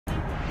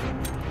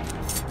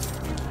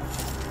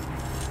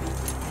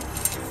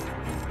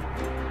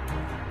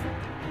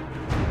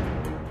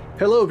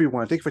Hello,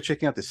 everyone. Thank you for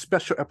checking out this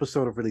special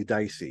episode of Really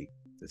Dicey.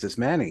 This is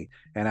Manny,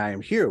 and I am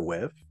here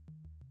with.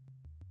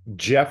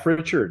 Jeff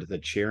Richard, the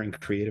chair and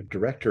creative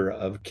director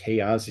of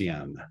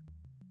Chaosium.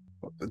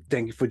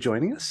 Thank you for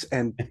joining us.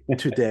 And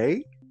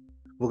today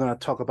we're going to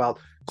talk about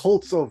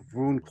Cults of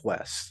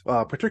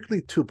RuneQuest,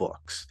 particularly two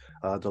books,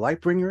 the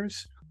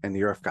Lightbringers and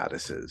the Earth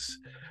Goddesses.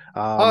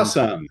 Um,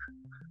 Awesome.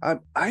 I,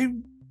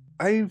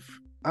 I,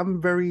 I'm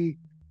very.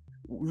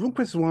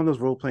 RuneQuest is one of those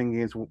role-playing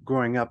games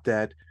growing up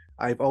that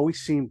I've always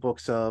seen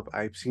books of.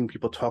 I've seen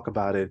people talk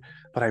about it,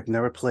 but I've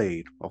never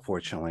played,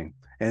 unfortunately.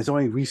 And it's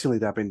only recently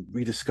that I've been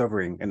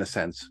rediscovering, in a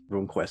sense,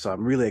 RuneQuest. So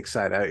I'm really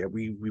excited.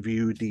 We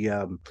reviewed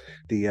the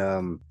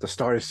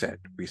starter set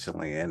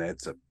recently, and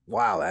it's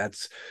wow.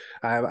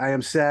 I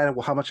am sad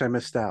how much I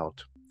missed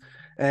out.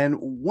 And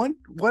what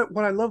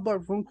I love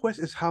about RuneQuest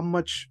is how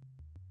much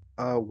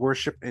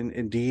worship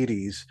in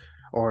deities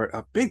are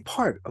a big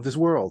part of this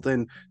world.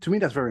 And to me,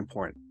 that's very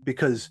important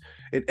because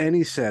in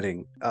any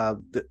setting, I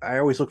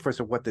always look first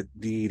at what the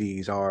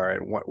deities are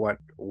and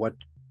what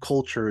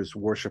cultures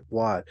worship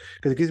what,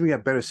 because it gives me a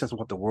better sense of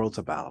what the world's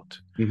about.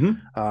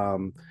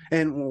 Mhm.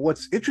 And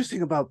what's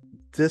interesting about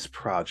this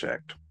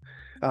project,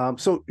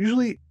 so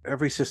usually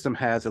every system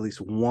has at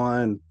least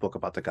one book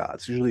about the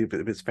gods. Usually if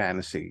it's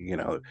fantasy,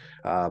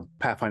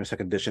 Pathfinder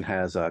Second Edition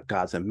has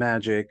gods and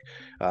magic.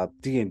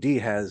 D&D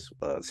has,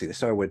 let's see, they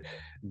started with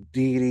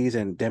deities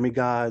and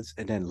demigods,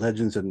 and then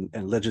legends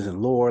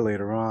and lore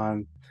later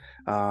on.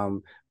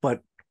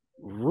 But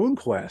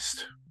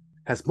RuneQuest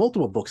has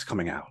multiple books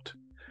coming out.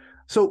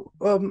 So,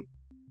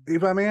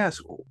 if I may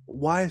ask,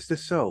 why is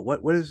this so?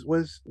 What is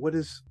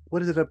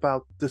it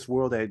about this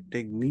world that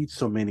they need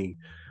so many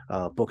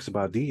books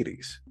about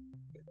deities?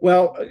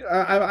 Well,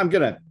 I'm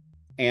going to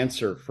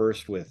answer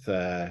first with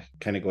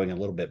kind of going a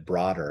little bit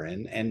broader.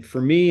 And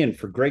for me and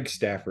for Greg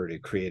Stafford, who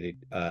created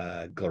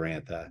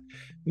Glorantha,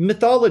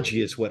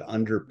 mythology is what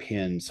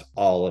underpins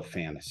all of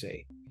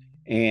fantasy.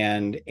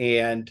 And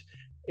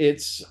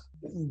it's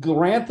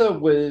Glorantha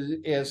was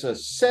as a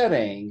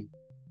setting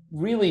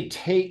really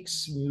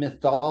takes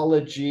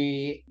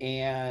mythology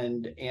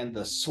and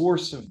the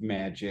source of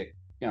magic,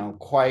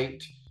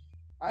 quite.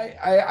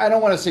 I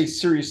don't want to say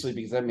seriously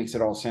because that makes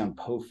it all sound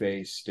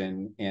po-faced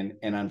and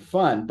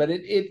unfun, but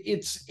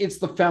it's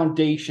the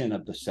foundation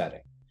of the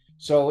setting.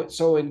 So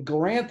in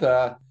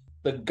Glorantha,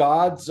 the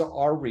gods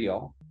are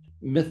real.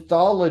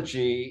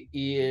 Mythology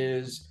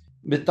is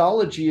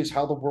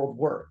how the world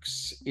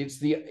works. It's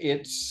the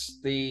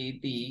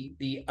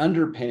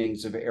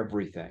underpinnings of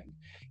everything.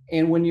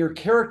 And when you're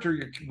playing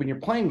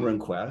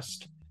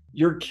RuneQuest,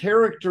 your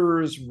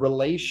character's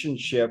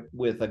relationship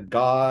with a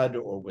god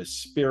or with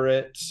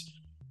spirits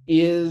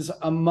is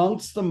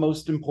amongst the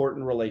most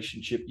important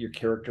relationship your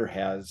character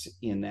has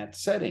in that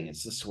setting.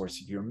 It's the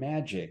source of your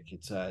magic.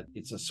 It's a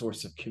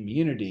source of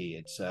community.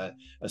 It's a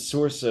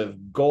source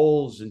of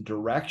goals and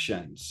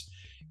directions.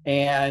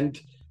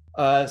 And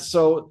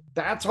so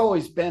that's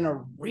always been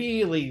a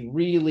really,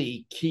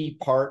 really key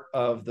part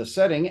of the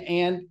setting.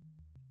 And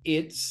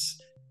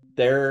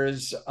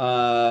there's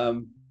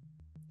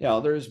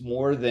there's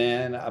more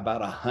than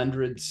about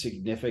 100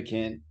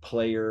 significant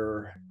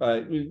player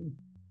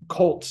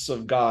cults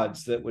of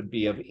gods that would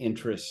be of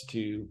interest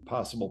to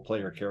possible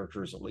player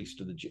characters, at least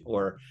to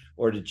or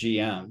to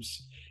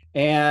GMs.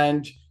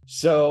 And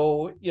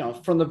so,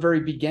 from the very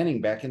beginning,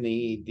 back in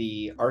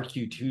the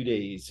RQ2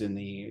 days in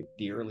the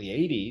early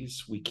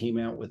 80s, we came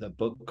out with a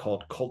book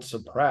called Cults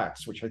of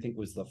Prax, which I think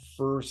was the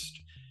first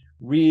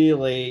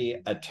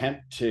really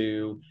attempt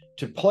to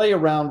play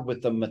around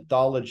with the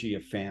mythology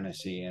of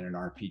fantasy in an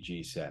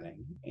RPG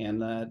setting.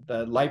 And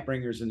the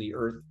Lightbringers and the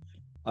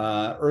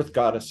Earth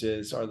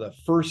Goddesses are the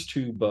first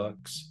two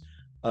books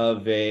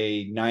of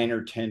a 9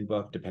 or 10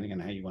 book, depending on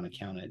how you want to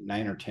count it,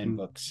 9 or 10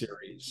 book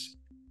series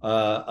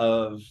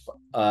of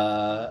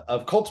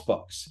cults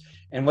books.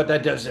 And what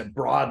that does, it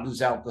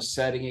broadens out the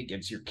setting. It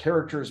gives your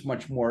characters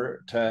much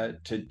more to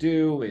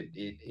do.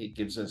 It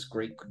gives us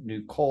great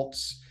new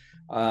cults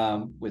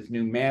with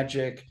new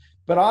magic,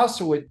 but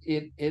also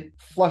it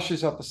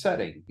flushes out the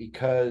setting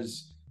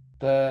because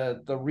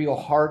the real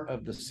heart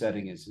of the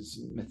setting is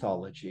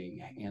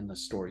mythology and the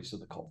stories of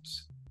the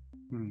cults.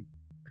 Hmm.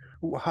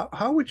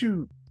 How would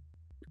you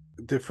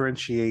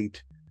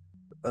differentiate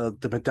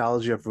the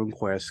mythology of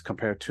RuneQuest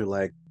compared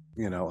to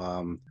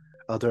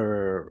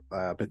other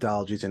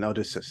mythologies and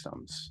other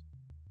systems?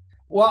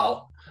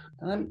 Well,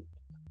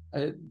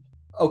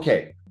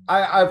 okay.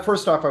 I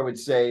first off, I would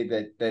say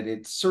that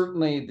it's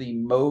certainly the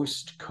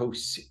most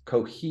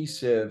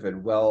cohesive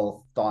and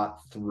well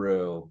thought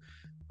through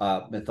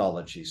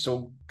mythology.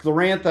 So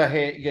Glorantha,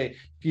 if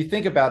you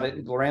think about it,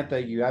 in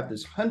Glorantha, you have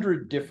this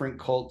 100 different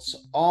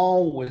cults,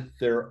 all with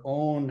their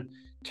own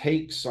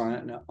takes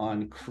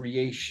on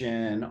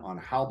creation, on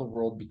how the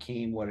world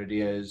became what it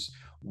is,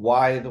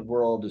 why the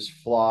world is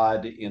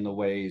flawed in the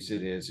ways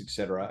it is,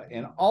 etc.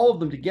 And all of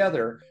them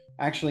together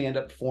actually end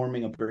up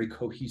forming a very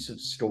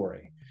cohesive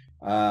story,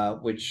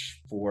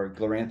 which for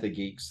Glorantha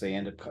geeks,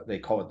 they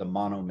call it the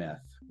monomyth,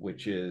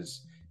 which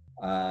is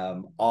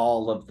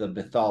all of the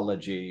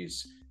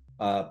mythologies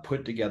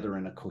put together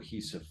in a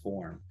cohesive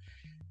form.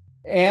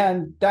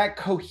 And that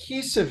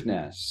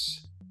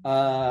cohesiveness,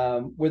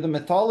 where the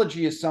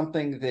mythology is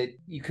something that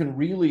you can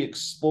really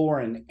explore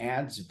and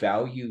adds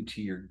value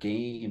to your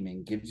game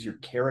and gives your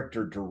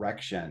character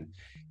direction,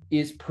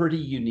 is pretty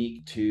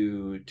unique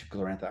to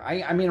Glorantha.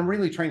 I mean, I'm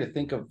really trying to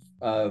think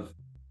of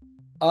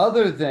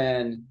other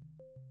than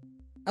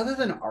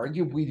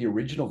arguably the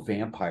original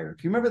Vampire.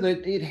 If you remember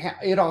that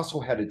it also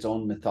had its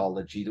own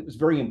mythology that was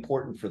very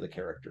important for the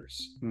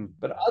characters.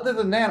 But other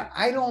than that,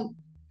 I don't,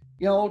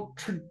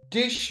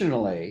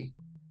 traditionally,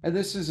 and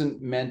this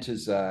isn't meant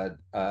as a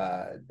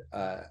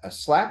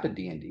slap at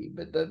D&D,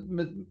 but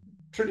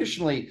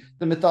traditionally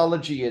the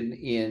mythology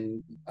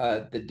in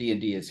the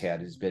D&D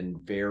has been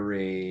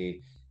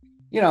very,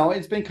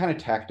 it's been kind of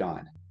tacked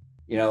on.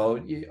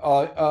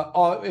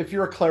 If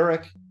you're a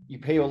cleric, you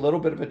pay a little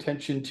bit of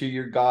attention to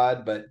your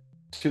god, but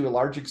to a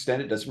large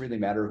extent, it doesn't really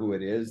matter who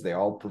it is. They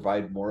all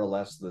provide more or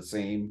less the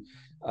same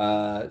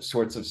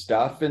sorts of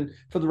stuff. And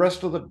for the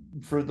rest of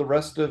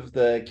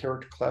the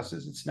character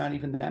classes, it's not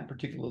even that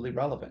particularly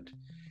relevant.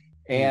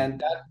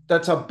 And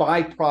that's a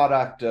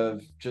byproduct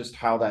of just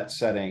how that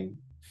setting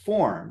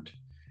formed.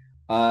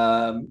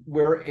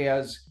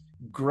 Whereas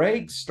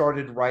Greg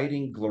started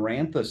writing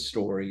Glorantha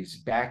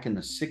stories back in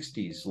the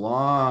 60s,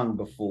 long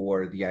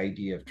before the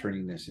idea of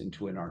turning this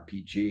into an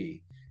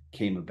RPG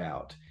came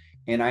about.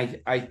 And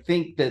I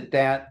think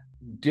that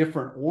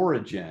different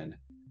origin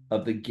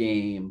of the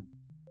game,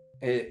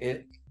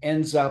 it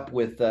ends up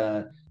with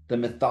the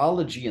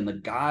mythology and the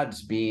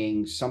gods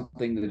being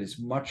something that is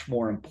much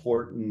more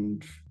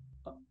important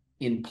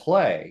in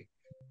play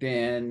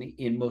than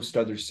in most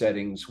other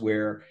settings,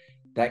 where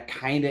that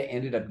kind of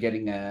ended up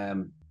getting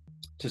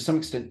to some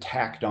extent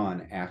tacked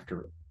on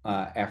after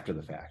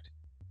the fact.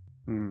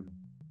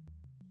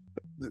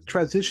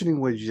 Transitioning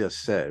what you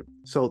just said,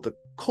 so the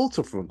Cults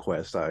of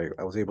RuneQuest,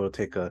 I was able to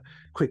take a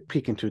quick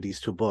peek into these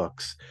two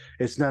books.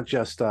 It's not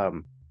just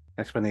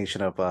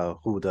explanation of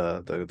who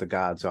the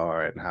gods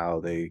are and how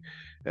they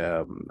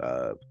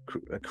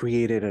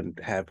created and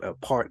have a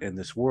part in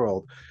this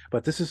world,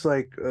 but this is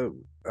like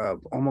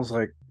almost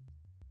like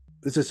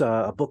this is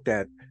a book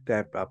that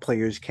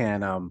players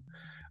can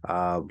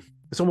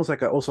it's almost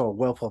like also a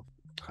wealth of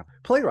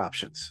player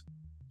options.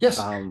 Yes.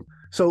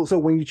 So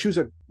when you choose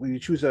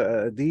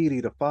a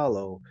deity to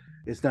follow,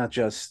 it's not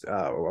just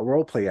a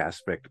role play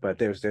aspect, but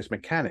there's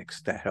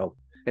mechanics that help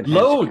enhance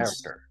your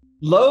character.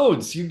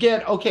 Loads. You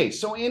get, okay,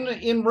 so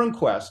in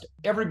RuneQuest,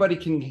 everybody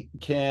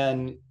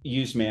can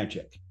use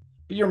magic,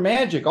 but your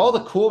magic, all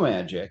the cool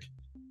magic,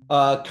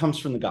 comes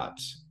from the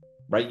gods,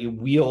 right? You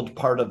wield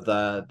part of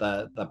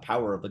the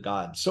power of the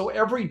gods. So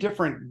every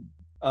different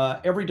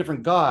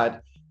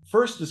god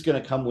first is going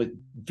to come with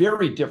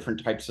very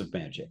different types of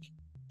magic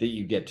that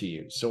you get to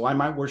use. So I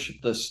might worship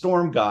the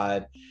storm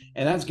god,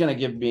 and that's going to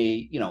give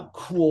me,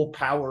 cool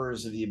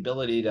powers of the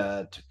ability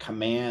to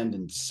command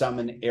and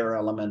summon air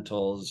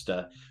elementals,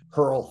 to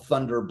hurl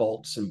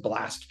thunderbolts and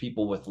blast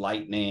people with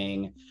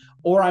lightning.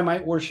 Or I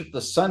might worship the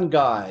sun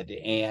god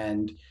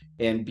and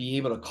be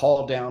able to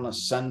call down a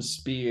sun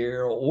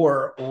spear,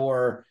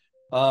 or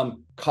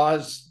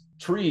cause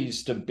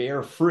trees to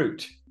bear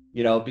fruit,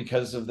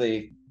 because of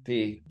the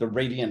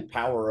radiant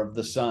power of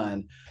the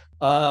sun.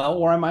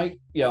 Or I might,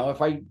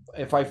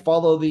 if I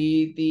follow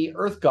the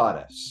earth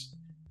goddess,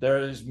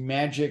 there's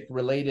magic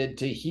related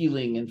to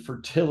healing and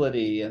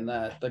fertility and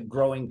the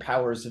growing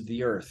powers of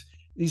the earth.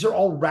 These are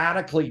all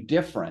radically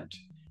different.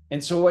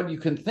 And so what you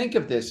can think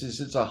of this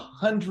is it's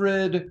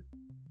 100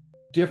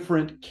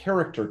 different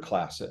character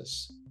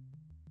classes,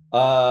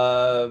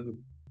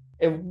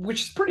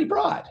 which is pretty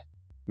broad.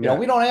 We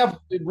don't have,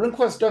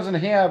 RuneQuest doesn't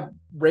have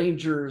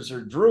rangers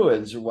or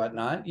druids or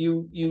whatnot.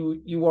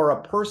 You are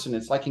a person.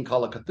 It's like in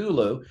Call of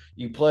Cthulhu.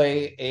 You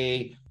play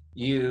a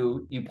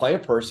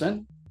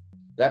person.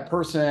 That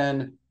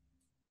person,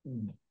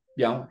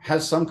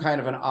 has some kind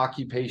of an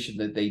occupation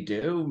that they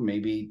do.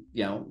 Maybe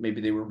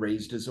they were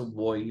raised as a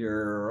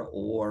warrior,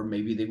 or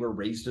maybe they were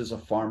raised as a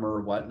farmer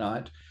or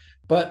whatnot.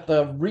 But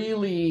the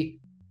really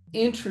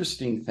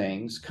interesting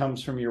things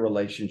comes from your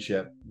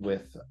relationship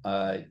with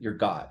your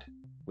god,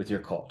 with your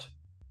cult.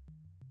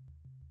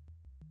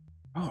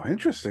 Oh,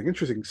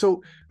 interesting.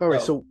 So, all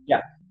right. So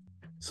yeah.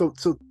 So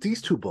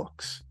these two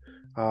books,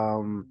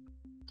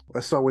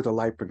 let's start with the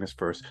Lightbringers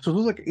first. So it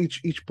looks like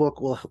each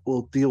book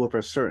will deal with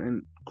a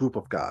certain group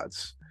of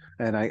gods,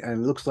 and it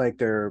looks like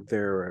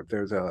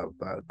there's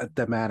a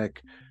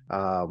thematic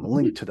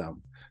link to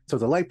them. So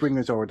the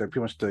Lightbringers they're pretty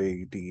much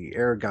the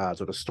air gods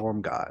or the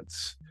storm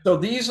gods. So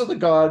these are the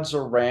gods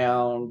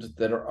around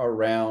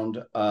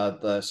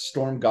the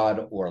storm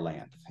god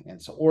Orlanth,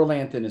 and so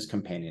Orlanth and his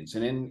companions,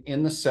 and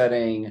in the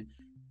setting,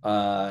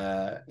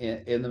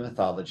 in the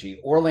mythology,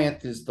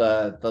 Orlanth is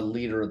the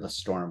leader of the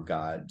storm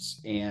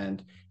gods,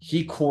 and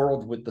he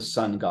quarreled with the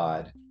sun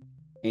god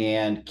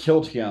and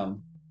killed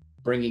him,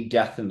 bringing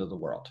death into the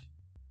world.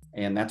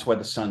 And that's why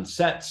the sun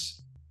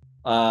sets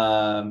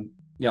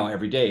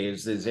every day.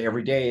 Is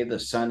every day the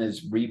sun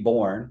is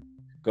reborn,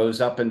 goes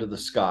up into the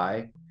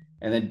sky,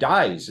 and then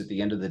dies at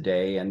the end of the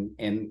day, and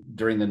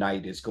during the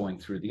night is going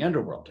through the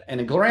underworld. And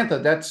in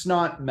Glorantha, that's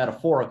not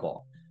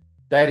metaphorical.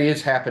 That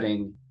is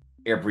happening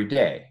every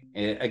day.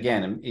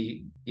 Again,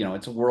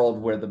 it's a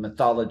world where the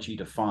mythology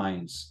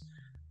defines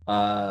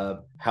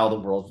how the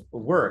world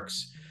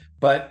works.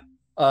 But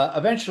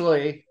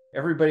eventually,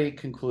 everybody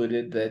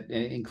concluded that,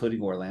 including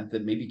Orlanth,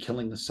 that maybe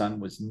killing the sun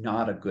was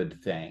not a good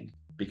thing,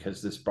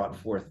 because this brought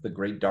forth the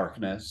great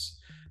darkness,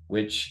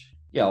 which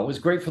was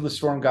great for the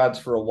storm gods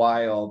for a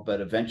while,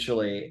 but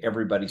eventually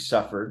everybody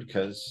suffered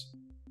because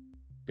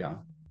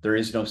there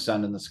is no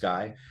sun in the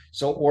sky.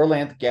 So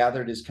Orlanth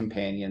gathered his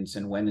companions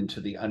and went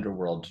into the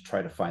underworld to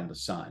try to find the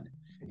sun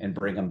and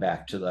bring them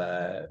back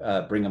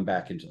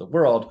into the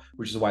world,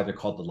 which is why they're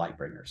called the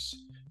Lightbringers.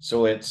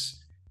 So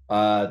it's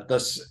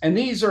and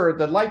these are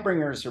the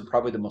Lightbringers are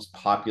probably the most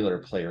popular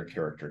player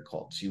character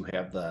cults. You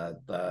have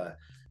the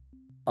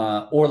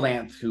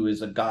Orlanth, who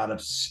is a god of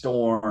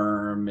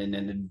storm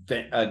and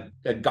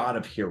a god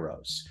of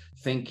heroes.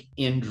 Think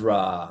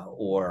Indra,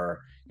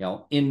 or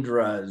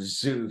Indra,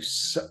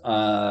 Zeus.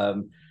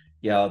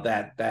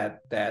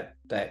 That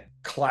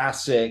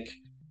classic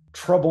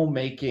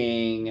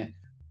troublemaking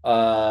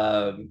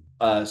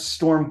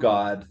storm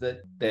god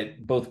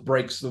that both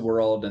breaks the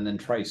world and then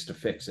tries to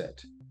fix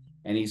it.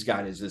 And he's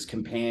got his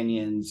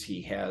companions.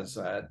 He has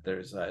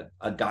there's a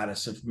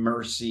goddess of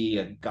mercy,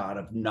 a god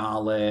of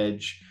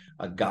knowledge,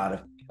 a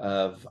god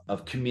of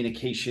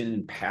communication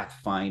and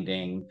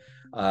pathfinding,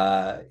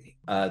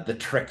 the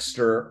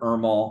trickster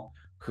Ermal,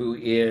 who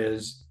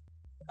is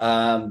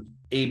a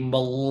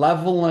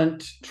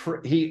malevolent.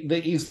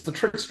 He's the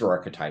trickster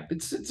archetype.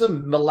 It's a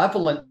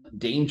malevolent,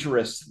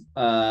 dangerous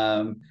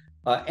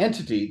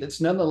entity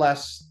that's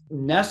nonetheless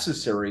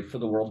necessary for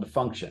the world to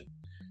function.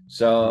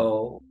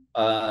 So,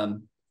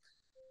 and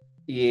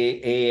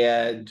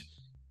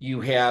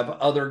you have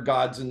other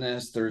gods in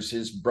this. There's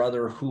his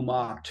brother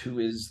Humacht, who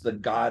is the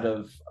god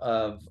of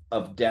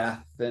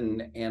death,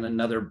 and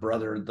another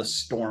brother, the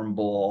Storm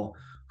Bull,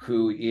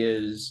 who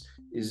is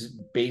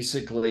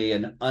basically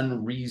an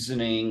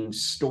unreasoning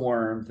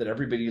storm that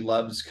everybody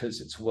loves because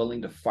it's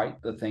willing to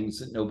fight the things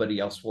that nobody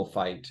else will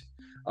fight,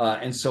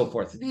 and so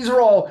forth. These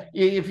are all,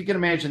 if you can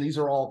imagine, these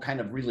are all kind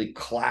of really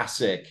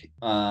classic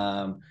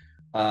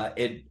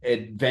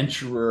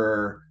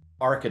adventurer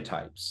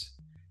archetypes.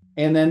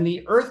 And then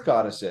the Earth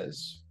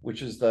Goddesses,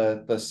 which is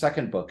the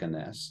second book in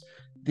this,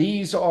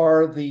 these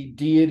are the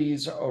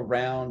deities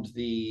around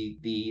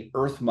the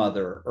Earth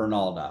Mother,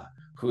 Ernalda,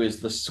 who is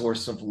the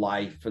source of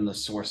life and the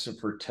source of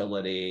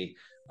fertility,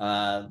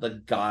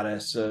 the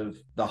goddess of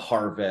the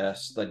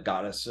harvest, the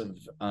goddess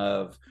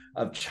of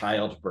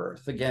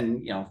childbirth.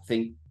 Again,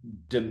 think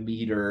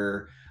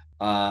Demeter,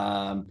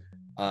 Inanna,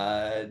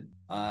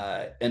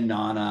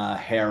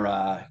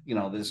 Hera,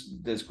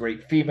 this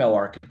great female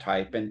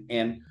archetype,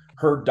 and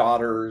her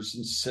daughters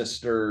and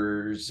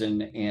sisters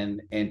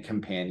and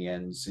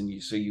companions.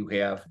 And so you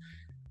have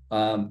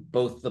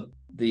both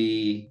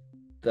the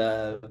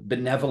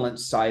benevolent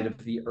side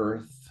of the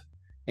earth,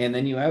 and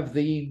then you have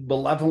the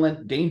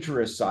malevolent,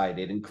 dangerous side.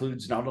 It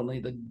includes not only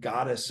the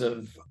goddess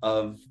of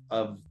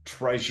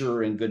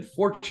treasure and good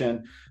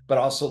fortune, but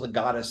also the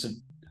goddess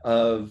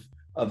of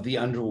the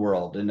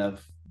underworld and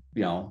of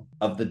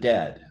the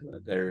dead.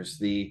 There's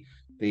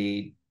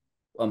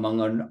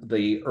among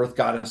the Earth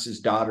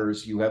Goddess's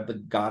daughters, you have the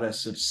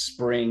goddess of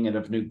spring and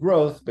of new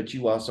growth, but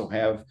you also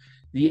have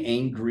the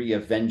angry,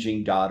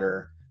 avenging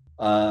daughter,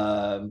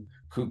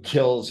 who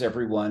kills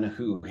everyone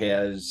who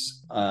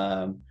has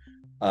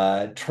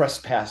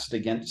trespassed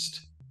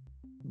against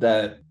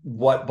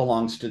what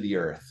belongs to the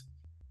earth.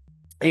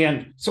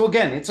 And so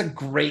again, it's a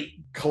great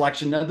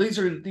collection. Now, these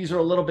are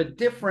a little bit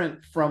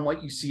different from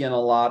what you see in a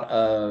lot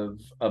of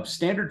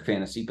standard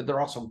fantasy, but they're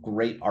also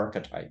great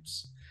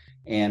archetypes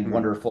and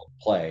wonderful to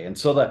play. And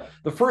so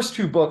the first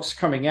two books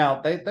coming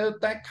out,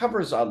 that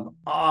covers an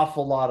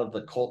awful lot of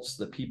the cults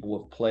that people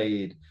have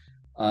played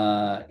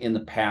in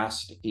the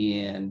past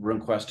in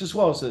RuneQuest, as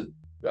well as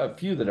a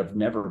few that have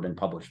never been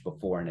published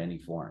before in any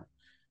form.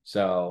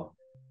 So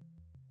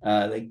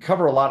they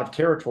cover a lot of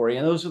territory,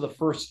 and those are the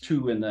first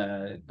two in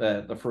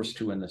the first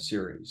two in the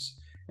series.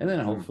 And then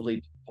hopefully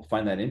people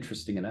find that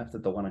interesting enough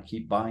that they'll want to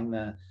keep buying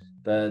the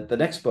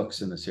next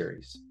books in the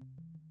series.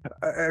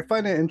 I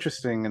find it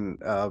interesting, and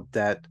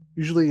that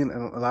usually in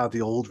a lot of the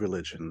old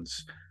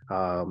religions,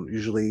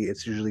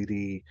 it's usually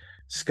the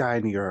sky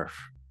and the earth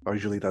are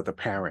usually the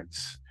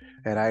parents.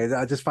 And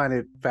I just find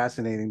it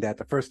fascinating that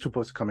the first two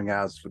books are coming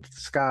out is with the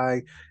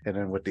sky and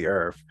then with the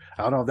earth.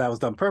 I don't know if that was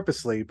done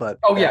purposely, but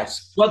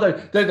yes. Well,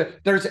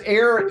 there's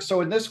air. So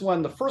in this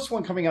one, the first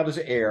one coming out is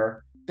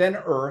air, then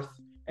earth,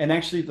 and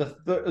actually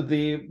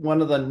the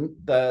one of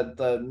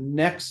the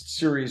next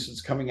series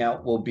that's coming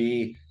out will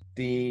be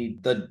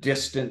the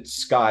distant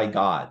sky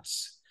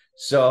gods.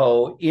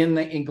 So in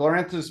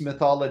Glorantha's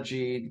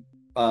mythology,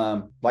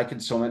 like in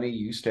so many,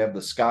 you used to have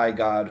the sky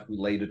god who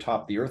laid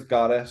atop the earth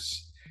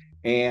goddess,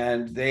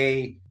 and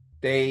they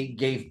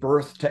gave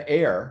birth to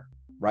air.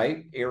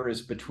 Right, air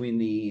is between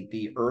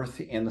the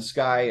earth and the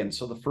sky, and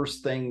so the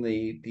first thing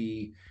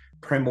the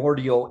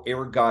primordial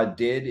air god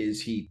did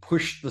is he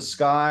pushed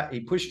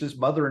his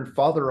mother and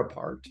father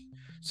apart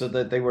so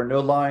that they were no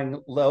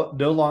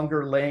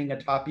longer laying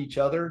atop each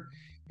other,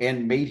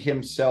 and made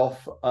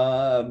himself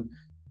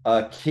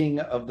a king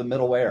of the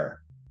middle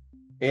air.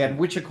 And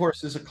which of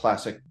course is a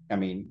classic. I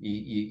mean,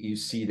 you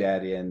see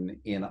that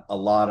in a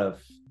lot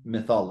of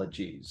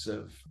mythologies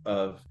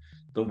of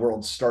the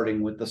world,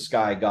 starting with the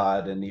sky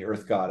god and the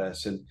earth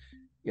goddess, and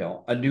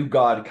a new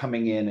god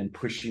coming in and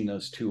pushing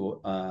those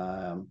two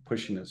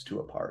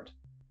apart.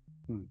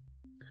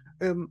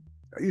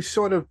 You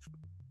sort of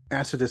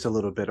answered this a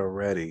little bit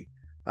already.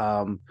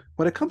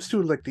 When it comes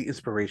to like the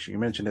inspiration, you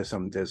mentioned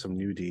there's some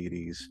new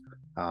deities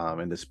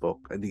in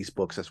these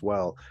books as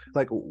well.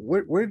 Like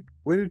where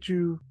did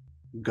you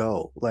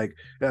go? Like,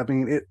 I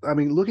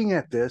mean, looking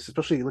at this,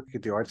 especially looking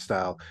at the art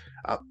style,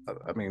 I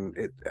mean,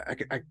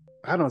 I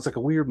don't know, it's like a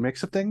weird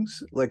mix of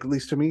things. Like, at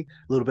least to me,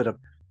 a little bit of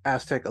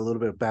Aztec, a little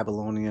bit of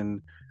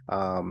Babylonian,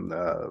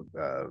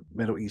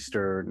 Middle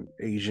Eastern,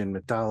 Asian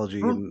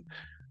mythology, and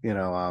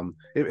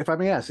if I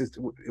may ask,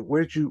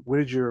 where did you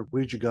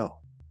go?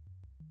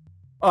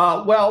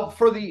 Well,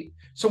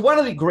 so one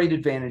of the great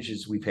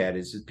advantages we've had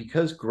is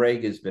because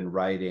Greg has been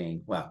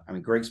writing. Well, I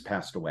mean, Greg's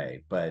passed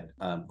away, but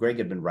Greg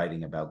had been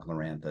writing about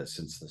Glorantha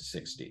since the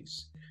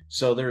 '60s.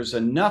 So there's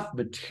enough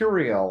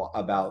material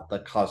about the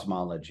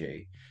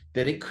cosmology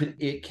that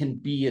it can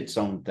be its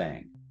own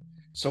thing.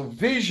 So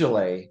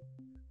visually,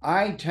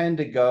 I tend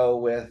to go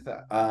with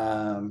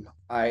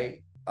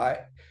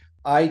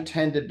I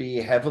tend to be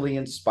heavily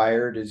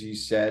inspired, as you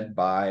said,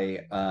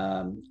 by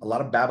a lot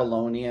of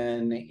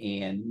Babylonian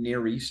and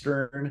Near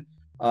Eastern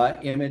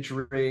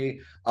imagery,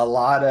 a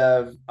lot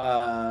of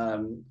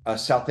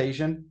South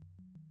Asian.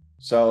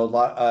 So a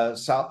lot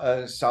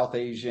South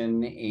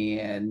Asian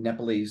and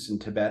Nepalese and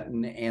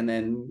Tibetan, and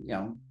then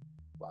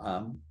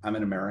I'm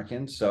an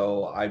American,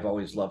 so I've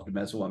always loved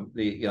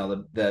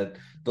the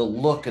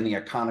look and the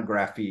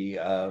iconography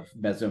of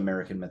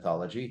Mesoamerican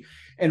mythology,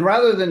 and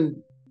rather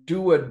than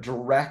do a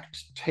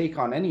direct take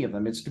on any of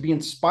them, it's to be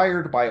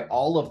inspired by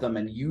all of them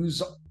and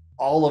use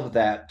all of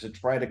that to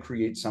try to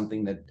create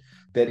something that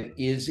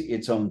is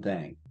its own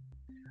thing.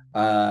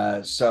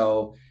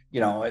 So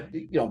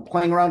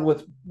playing around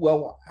with,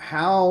 well,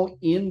 how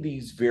in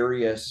these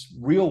various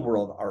real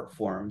world art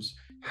forms,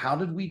 how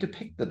did we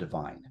depict the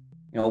divine?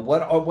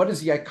 What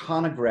is the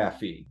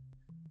iconography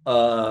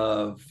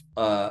of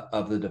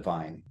the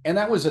divine? And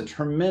that was a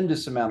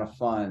tremendous amount of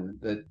fun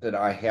that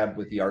I had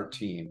with the art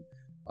team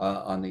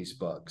on these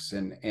books,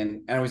 and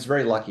I was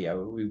very lucky.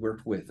 We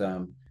worked with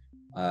some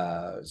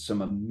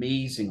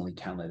amazingly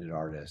talented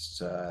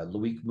artists.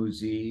 Loïc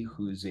Mouzy,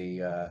 who's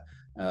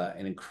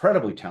an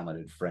incredibly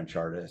talented French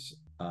artist,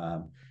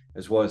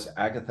 as well as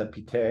Agatha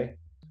Pité,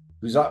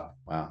 who's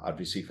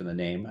obviously from the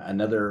name,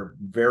 another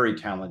very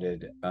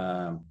talented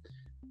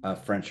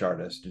French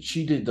artist. And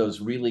she did those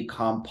really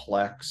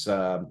complex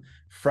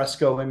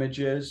fresco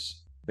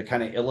images that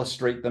kind of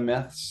illustrate the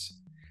myths.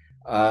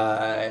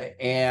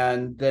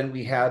 And then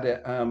we had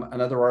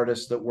another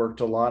artist that worked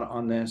a lot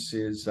on this,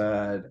 is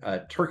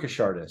a Turkish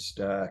artist,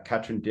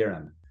 Katrin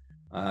Diren,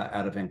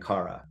 out of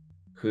Ankara,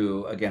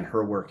 who, again,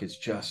 her work is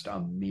just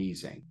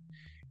amazing.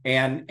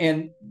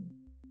 And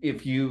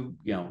if you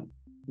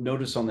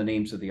notice on the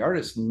names of the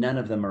artists, none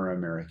of them are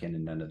American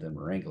and none of them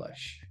are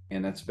English.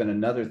 And that's been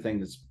another thing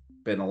that's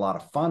been a lot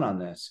of fun on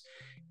this,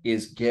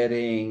 is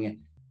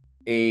getting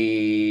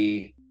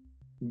a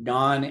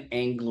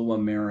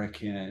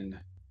non-Anglo-American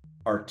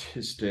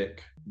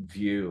artistic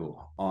view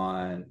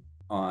on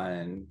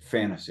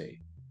fantasy,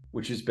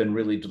 which has been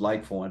really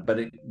delightful. But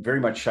it very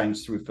much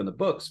shines through from the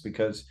books,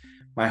 because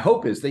my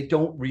hope is they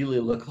don't really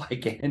look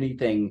like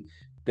anything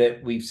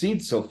that we've seen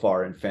so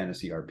far in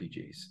fantasy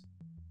RPGs.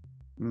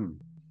 And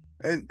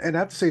I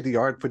have to say, the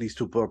art for these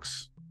two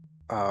books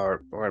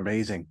are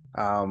amazing.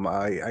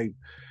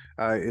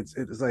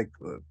 It's like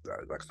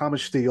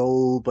homage to the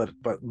old,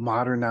 but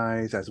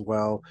modernized as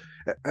well.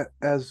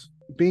 As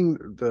being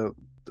the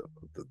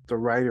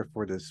writer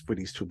for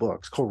these two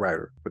books,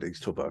 co-writer for these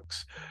two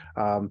books,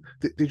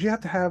 did you have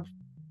to have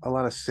a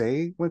lot of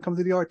say when it comes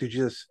to the art? Did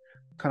you just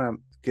kind of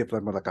give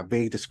them like a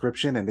vague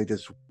description and they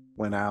just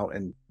went out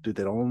and did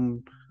their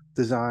own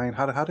design?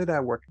 How did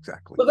that work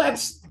exactly? Well,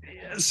 that's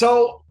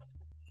so.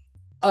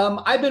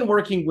 I've been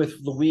working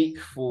with Loïc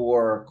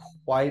for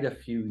quite a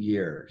few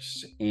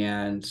years,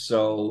 and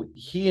so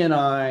he and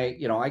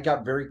I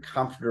got very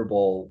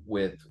comfortable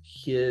with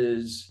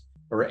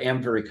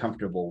am very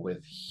comfortable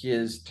with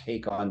his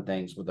take on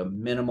things, with a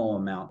minimal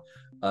amount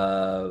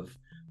of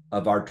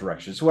art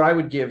direction. So what I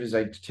would give is,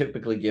 I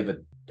typically give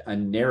a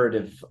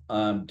narrative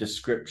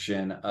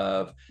description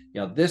of,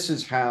 this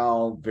is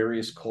how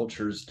various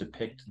cultures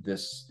depict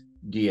this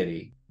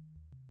deity.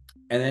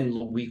 And then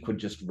Loïc would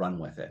just run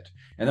with it.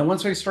 And then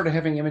once I started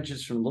having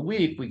images from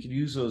Loïc, we could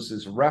use those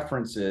as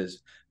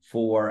references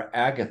for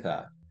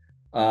Agatha,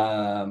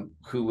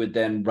 who would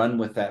then run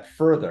with that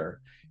further.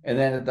 And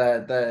then at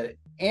the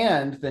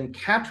end, then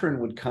Katrin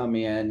would come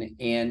in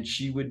and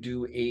she would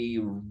do a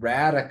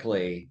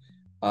radically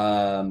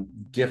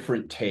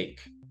different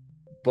take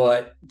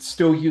but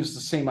still use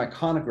the same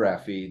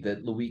iconography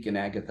that Loic and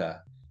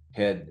Agatha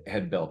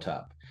had built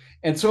up.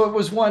 And so it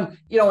was one,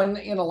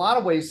 in a lot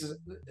of ways,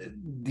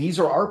 these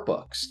are art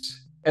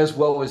books as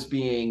well as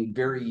being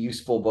very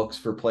useful books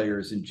for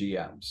players and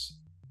GMs.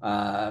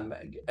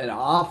 An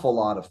awful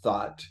lot of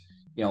thought,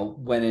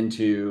 went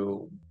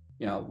into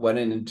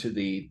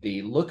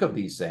the look of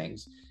these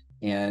things.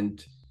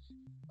 And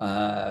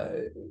I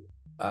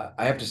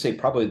have to say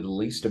probably the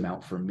least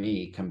amount for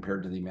me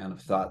compared to the amount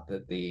of thought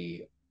that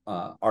the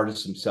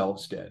artists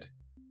themselves did.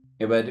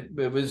 But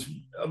it was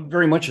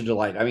very much a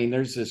delight. I mean,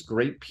 there's this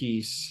great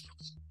piece.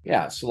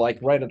 Yeah. So like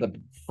right at the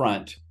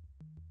front,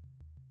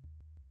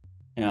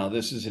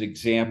 this is an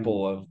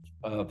example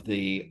of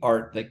the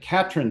art that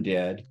Katrin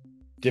did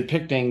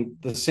depicting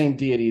the same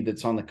deity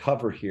that's on the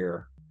cover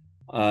here,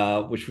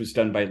 which was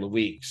done by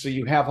Loic. So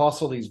you have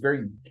also these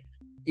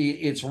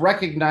it's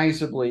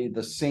recognizably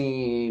the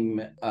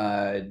same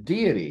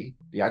deity.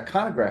 The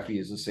iconography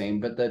is the same,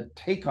 but the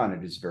take on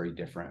it is very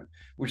different,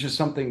 which is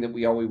something that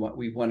we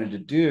wanted to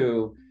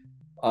do,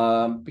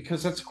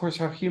 because that's of course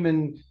how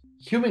human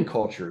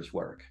cultures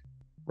work,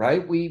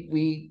 right?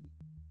 We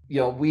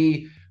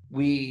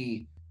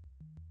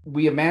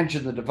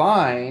imagine the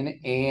divine,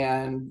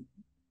 and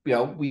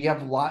we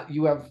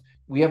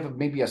have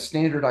maybe a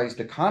standardized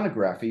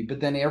iconography,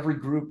 but then every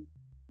group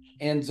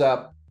ends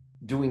up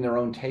doing their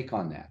own take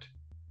on that.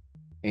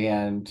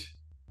 And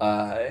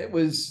it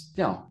was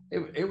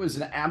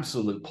an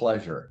absolute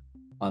pleasure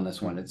on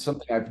this one. It's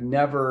something I've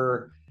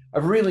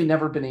really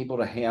never been able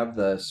to have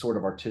the sort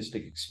of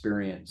artistic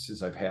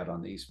experiences I've had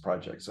on these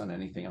projects on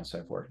anything else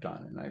I've worked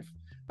on. And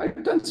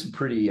I've done some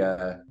pretty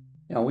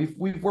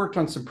we've worked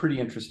on some pretty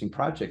interesting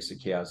projects at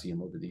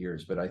Chaosium over the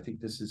years, but I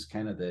think this is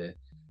kind of a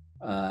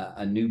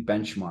new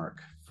benchmark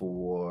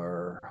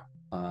for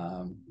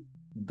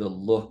the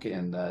look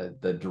and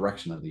the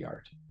direction of the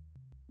art.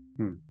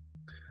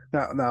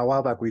 Now, a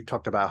while back we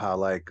talked about how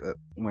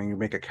when you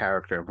make a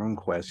character in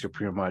RuneQuest, you're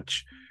pretty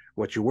much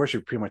what you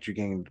worship. Pretty much you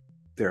gain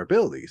their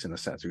abilities in a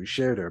sense, or you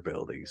share their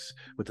abilities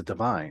with the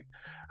divine.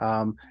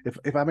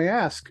 If I may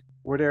ask,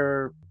 were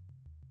there?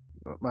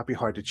 It might be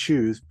hard to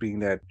choose, being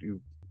that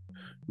you've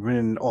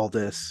written all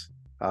this,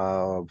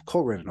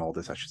 co-written all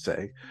this, I should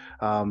say.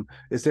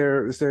 Is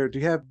there? Do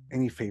you have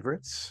any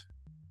favorites?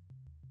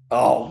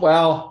 Oh,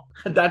 well,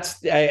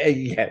 that's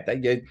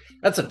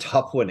a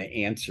tough one to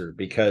answer,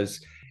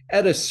 because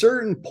at a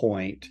certain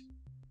point,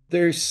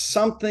 there's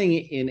something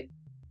in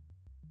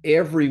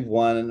every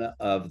one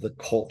of the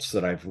cults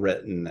that I've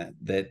written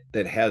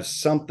that has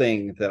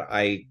something that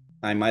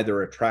I'm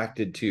either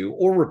attracted to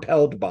or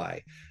repelled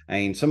by. I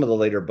mean, some of the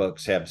later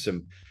books have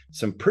some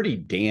pretty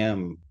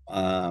damn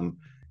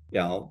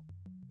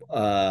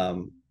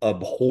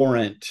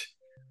abhorrent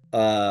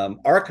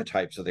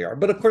archetypes of the art,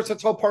 but of course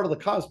that's all part of the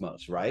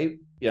cosmos, right?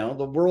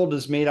 The world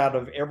is made out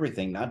of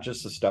everything, not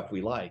just the stuff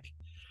we like.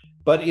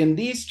 But in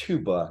these two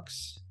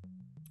books,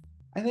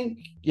 I think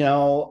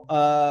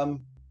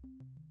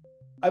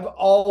I've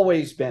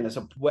always been, as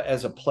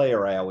a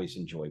player, I always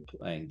enjoy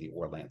playing the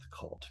Orlanth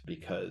cult,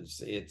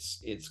 because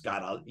it's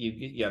got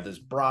you have this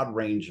broad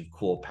range of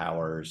cool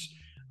powers.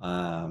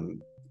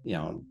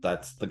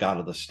 That's the god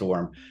of the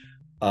storm,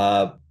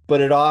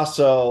 but it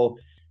also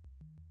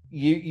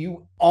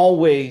you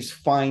always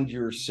find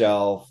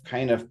yourself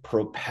kind of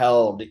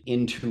propelled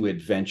into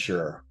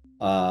adventure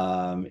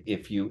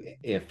if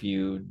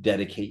you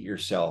dedicate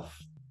yourself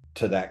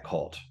to that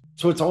cult.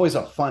 So it's always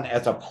a fun,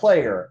 as a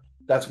player,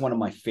 that's one of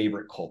my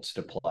favorite cults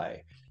to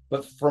play.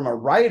 But from a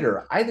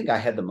writer, I think I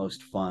had the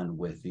most fun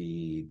with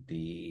the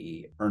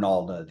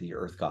Ernalda, the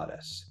Earth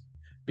Goddess,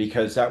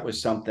 because that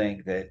was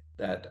something that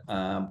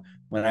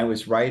when I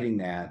was writing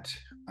that,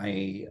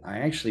 I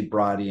actually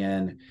brought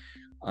in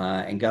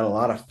and got a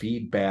lot of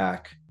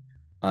feedback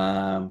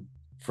from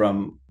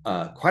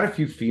quite a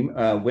few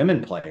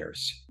women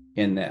players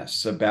in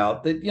this,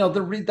 about that.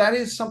 That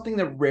is something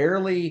that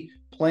rarely,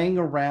 playing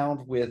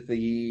around with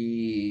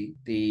the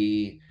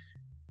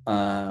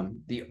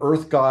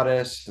Earth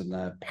Goddess and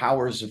the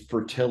powers of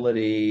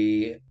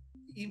fertility,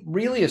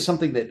 really is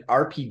something that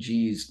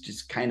RPGs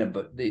just kind of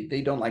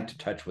they don't like to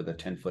touch with a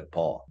 10-foot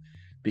pole,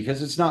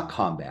 because it's not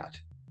combat.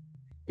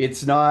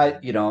 It's not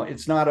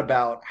it's not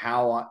about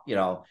how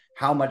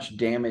much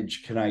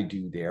damage can I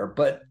do there,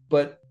 but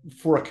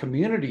for a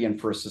community and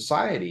for a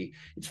society,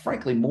 it's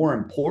frankly more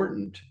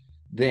important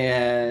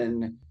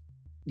than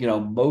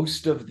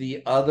most of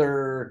the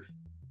other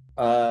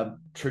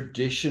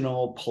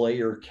traditional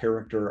player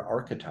character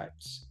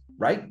archetypes,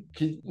 right?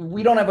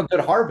 We don't have a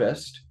good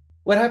harvest.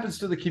 What happens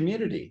to the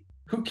community?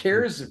 Who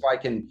cares if I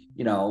can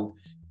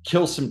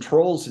kill some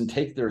trolls and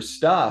take their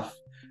stuff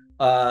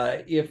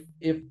if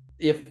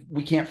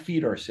we can't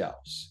feed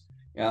ourselves?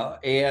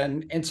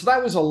 And so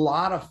that was a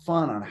lot of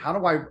fun on how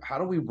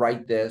do we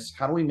write this?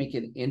 How do we make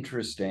it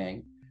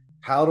interesting?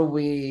 How do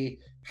we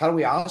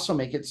also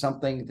make it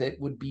something that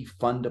would be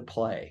fun to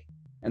play?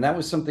 And that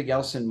was something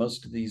else in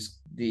most of these,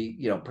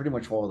 pretty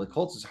much all of the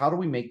cults, is how do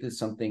we make this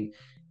something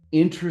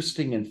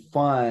interesting and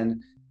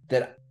fun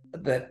that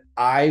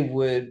I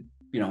would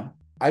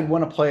I'd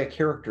want to play a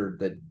character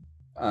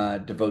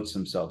that devotes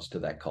themselves to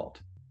that cult.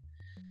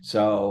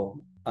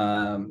 So,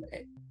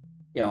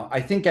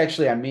 I think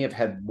actually I may have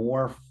had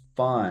more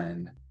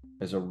fun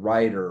as a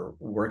writer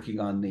working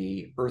on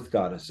the Earth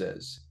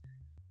Goddesses.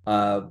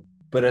 But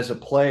as a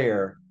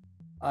player,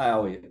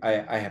 I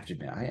have to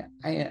admit,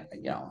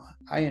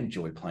 I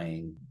enjoy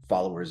playing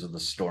followers of the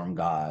Storm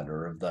God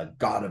or of the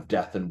God of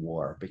Death and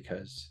War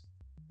because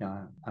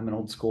I'm an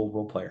old school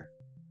role player.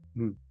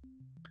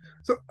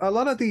 So a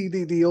lot of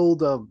the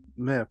old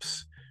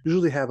myths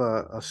usually have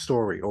a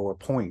story or a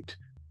point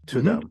to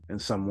Mm-hmm. them in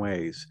some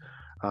ways,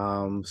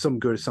 some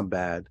good, some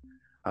bad.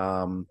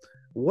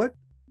 What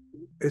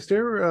is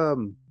there?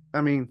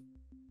 I mean,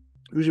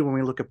 usually when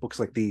we look at books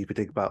like these, we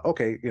think about,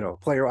 okay,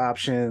 player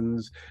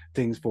options,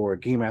 things for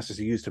game masters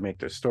to use to make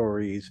their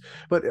stories.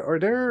 But are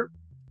there?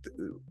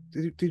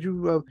 Did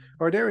you?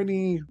 Are there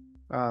any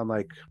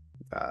like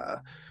uh,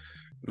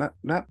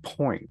 not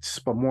points,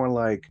 but more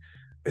like,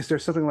 is there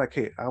something like,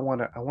 hey, I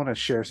want to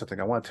share something.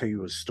 I want to tell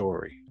you a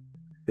story.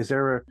 Is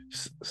there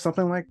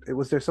something like?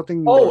 Was there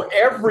something Oh,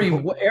 you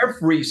hope?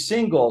 every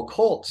single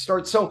cult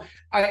starts. So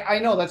I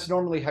know that's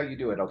normally how you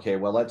do it. Okay,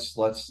 well let's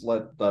let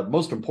the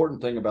most important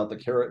thing about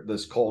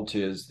this cult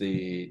is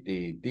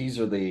these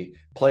are the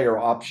player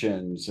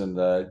options and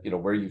the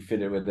where you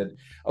fit it with it.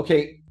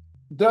 Okay,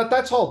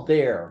 that's all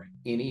there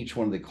in each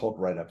one of the cult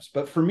write-ups.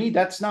 But for me,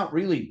 that's not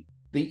really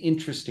the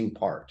interesting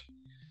part.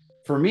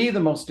 For me,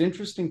 the most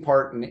interesting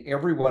part in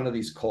every one of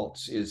these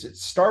cults is it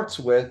starts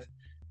with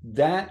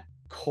that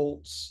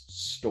cult's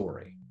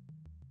story.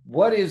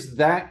 What is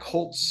that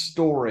cult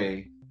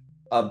story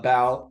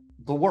about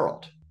the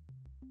world?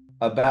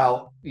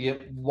 About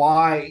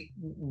why,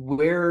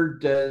 where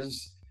do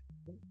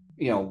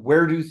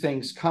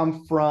things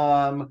come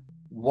from?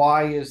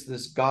 Why is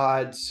this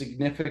God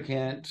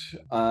significant?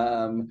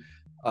 That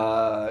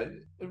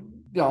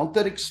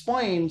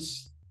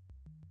explains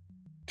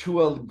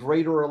to a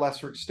greater or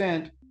lesser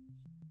extent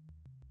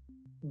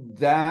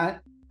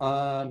that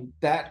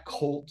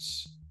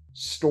cult's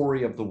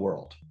story of the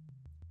world.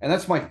 And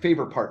that's my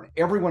favorite part.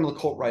 Every one of the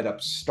cult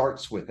write-ups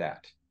starts with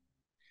that.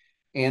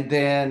 And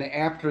then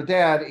after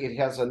that, it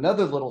has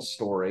another little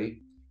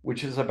story,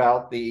 which is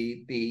about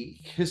the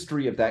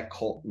history of that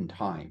cult in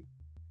time.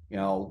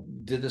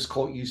 Did this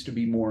cult used to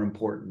be more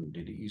important?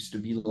 Did it used to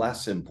be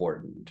less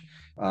important?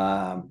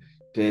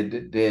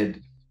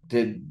 Did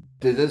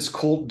this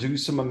cult do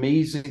some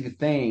amazing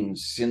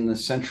things in the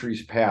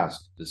centuries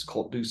past? Did this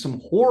cult do some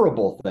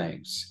horrible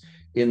things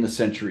in the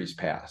centuries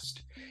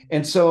past?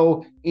 And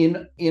so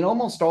in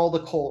almost all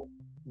the cult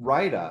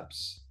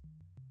write-ups,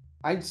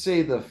 I'd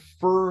say the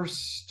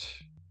first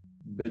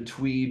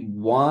between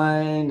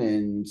 1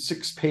 and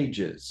 6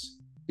 pages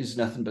is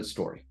nothing but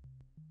story.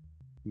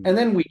 And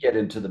then we get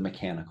into the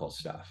mechanical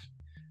stuff,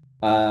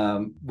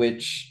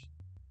 which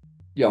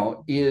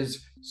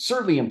is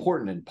certainly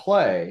important in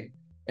play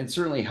and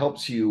certainly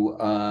helps you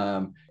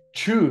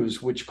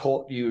choose which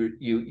cult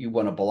you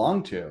want to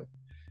belong to.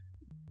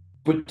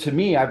 But to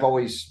me, I've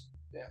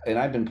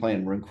been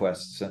playing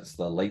RuneQuest since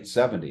the late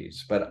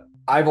 70s, but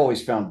I've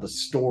always found the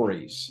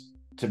stories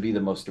to be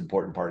the most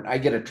important part. I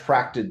get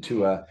attracted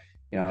to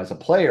as a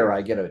player,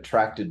 I get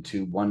attracted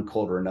to one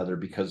cult or another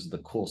because of the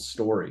cool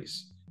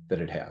stories that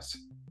it has.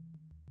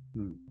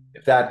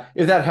 If that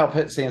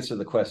helps answer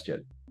the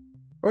question.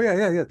 Oh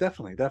yeah,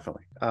 definitely.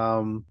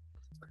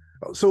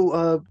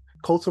 So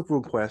Cults of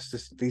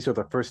RuneQuest. These are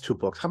the first 2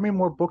 books. How many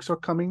more books are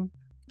coming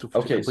to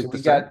Okay, so complete the we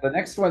set? got the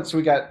next one. So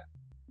we got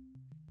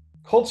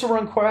Cults of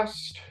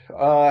RuneQuest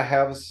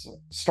has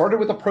started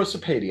with a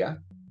Prosopadia.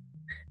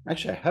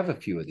 Actually, I have a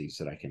few of these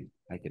that I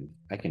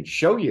can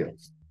show you.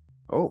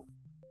 Oh,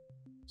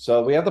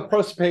 So we have the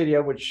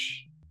Prosopadia,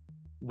 which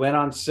went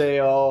on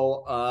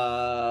sale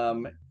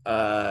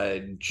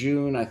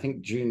June, I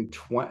think July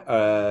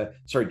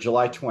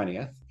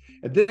 20th.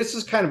 And this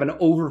is kind of an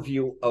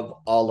overview of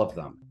all of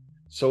them.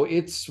 So I think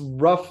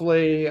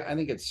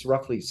it's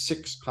roughly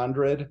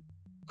 600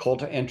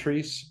 cult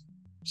entries.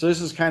 So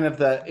this is kind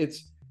of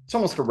it's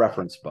almost a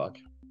reference book.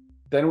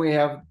 Then we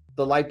have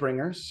the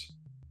Lightbringers,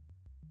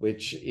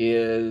 which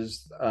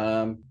is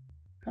how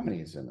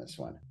many is in this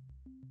one?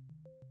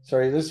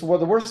 Sorry, this is the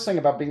worst thing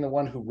about being the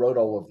one who wrote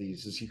all of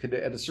these is you could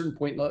at a certain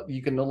point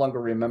you can no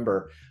longer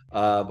remember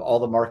all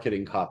the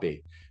marketing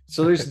copy.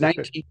 So there's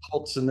 19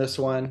 cults in this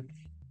one.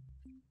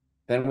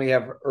 Then we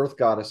have Earth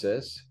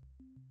Goddesses,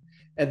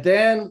 and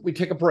then we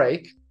take a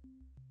break,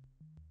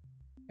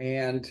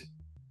 and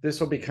this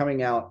will be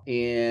coming out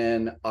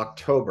in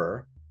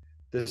October.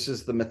 This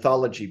is the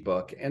mythology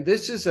book, and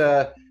this is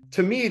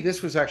to me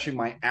this was actually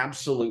my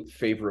absolute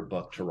favorite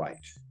book to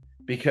write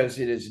because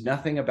it is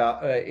nothing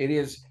about it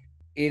is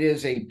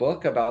a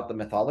book about the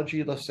mythology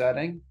of the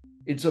setting.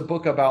 It's a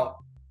book about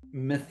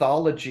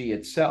mythology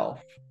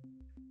itself,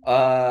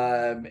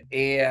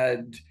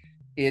 and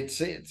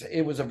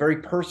it was a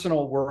very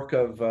personal work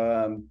of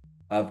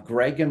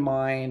Greg and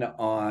mine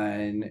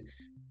on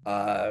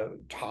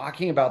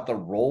talking about the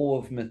role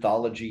of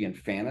mythology and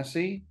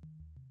fantasy,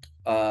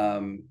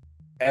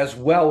 as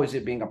well as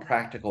it being a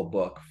practical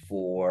book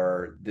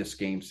for this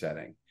game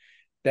setting.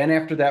 Then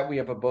after that, we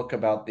have a book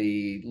about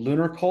the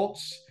lunar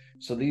cults.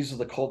 So these are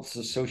the cults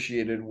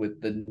associated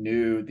with the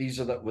new, these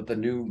are the with the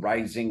new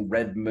rising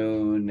red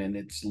moon and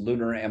its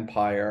lunar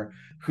empire,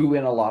 who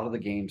in a lot of the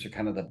games are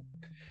kind of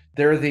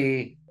they're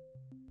the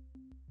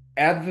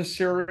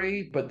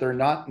adversary, but they're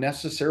not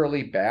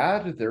necessarily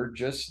bad. They're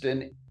just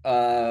they're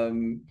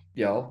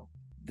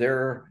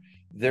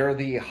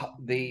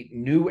the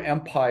new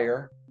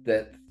empire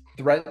that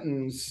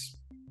threatens,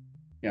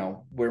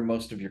 where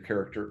most of your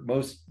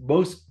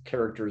most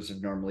characters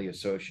have normally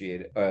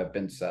associated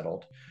been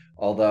settled.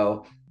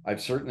 Although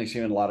I've certainly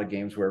seen a lot of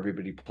games where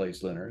everybody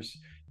plays lunars.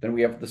 Then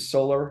we have the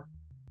solar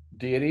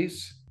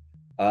deities,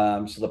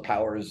 so the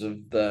powers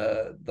of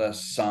the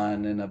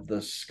sun and of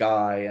the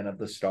sky and of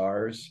the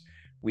stars.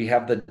 We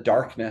have the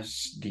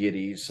darkness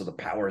deities, so the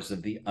powers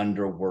of the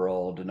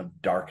underworld and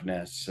of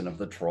darkness and of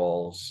the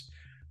trolls.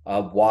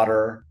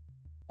 Water,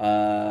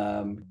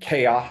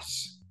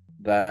 chaos.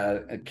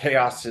 The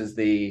chaos is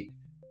the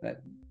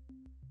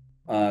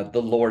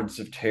lords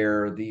of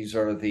terror. These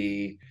are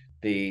the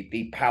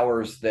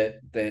powers that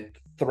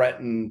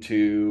threaten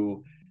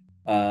to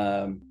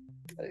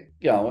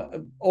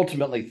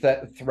ultimately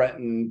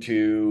threaten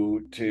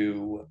to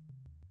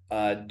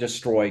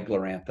destroy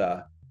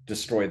Glorantha,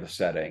 destroy the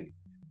setting.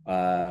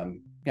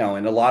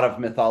 In a lot of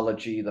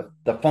mythology,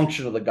 the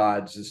function of the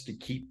gods is to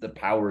keep the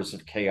powers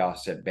of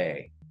chaos at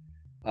bay.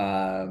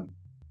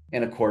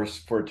 And of course,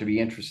 for it to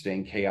be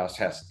interesting, chaos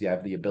has to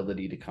have the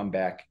ability to come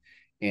back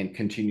and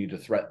continue to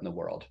threaten the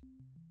world,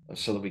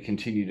 so that we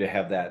continue to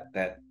have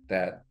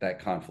that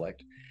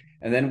conflict.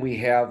 And then we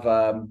have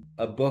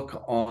a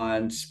book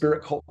on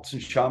spirit cults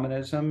and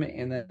shamanism,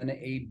 and then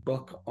a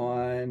book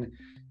on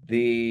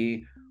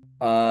the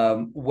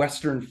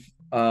Western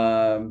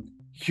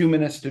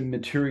humanist and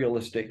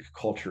materialistic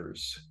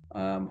cultures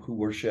who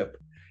worship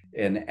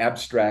an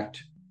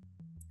abstract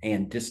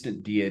and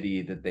distant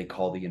deity that they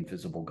call the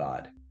invisible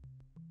god.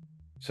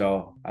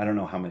 So I don't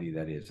know how many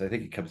that is. I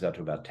think it comes out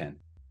to about 10.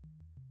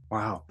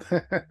 Wow.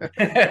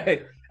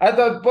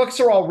 The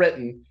books are all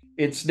written.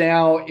 We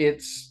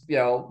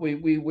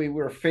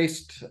were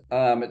faced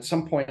at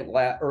some point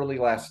early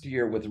last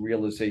year with the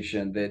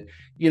realization that,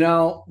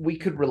 we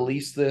could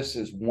release this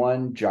as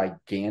one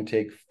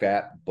gigantic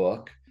fat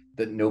book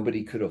that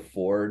nobody could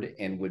afford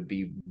and would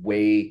be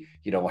way,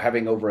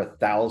 having over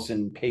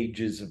 1,000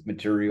 pages of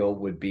material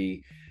would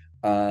be,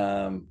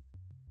 although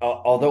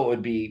it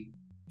would be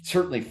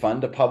certainly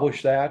fun to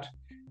publish that,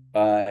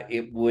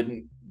 it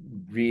wouldn't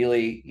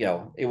really,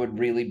 it would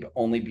really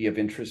only be of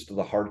interest to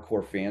the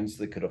hardcore fans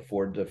that could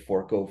afford to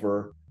fork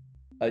over,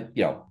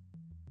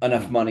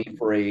 enough money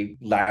for a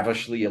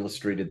lavishly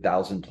illustrated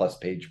 1,000+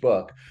 page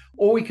book.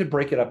 Or we could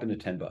break it up into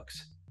 10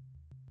 books,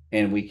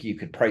 and you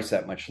could price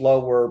that much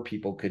lower.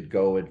 People could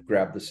go and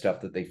grab the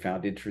stuff that they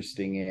found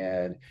interesting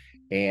in.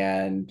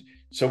 And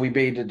so we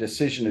made a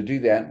decision to do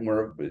that.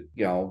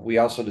 And we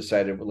also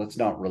decided, well, let's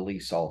not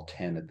release all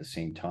 10 at the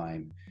same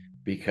time,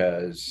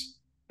 because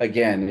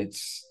again,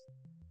 it's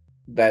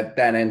that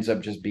ends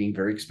up just being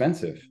very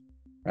expensive,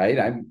 right?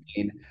 I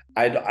mean,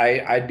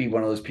 I'd be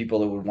one of those people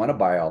that would want to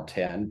buy all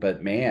 10,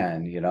 but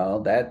man,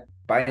 that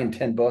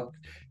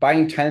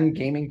buying 10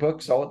 gaming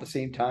books all at the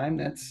same time,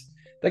 that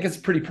gets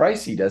pretty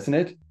pricey, doesn't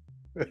it?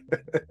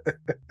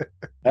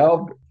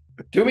 Well,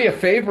 do me a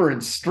favor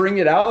and string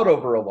it out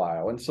over a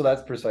while. And so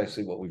that's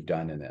precisely what we've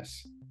done in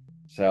this.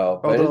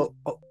 So,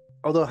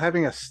 although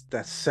having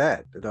that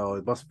set,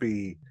 it must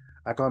be,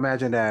 I can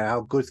imagine that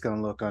how good it's going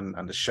to look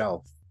on the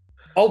shelf.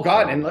 Oh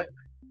God. And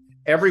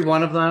every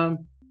one of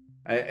them.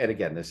 And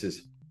again, this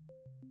is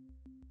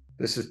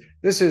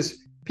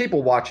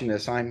people watching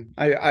this.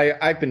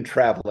 I've been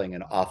traveling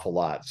an awful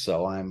lot,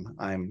 so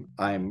I'm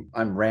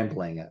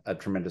rambling a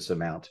tremendous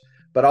amount.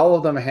 But all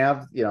of them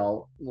have,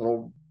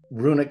 little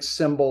runic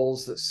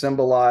symbols that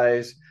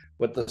symbolize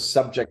what the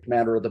subject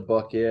matter of the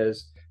book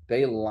is.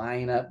 They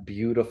line up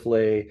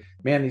beautifully.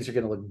 Man, these are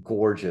going to look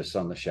gorgeous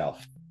on the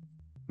shelf.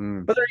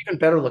 But they're even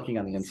better looking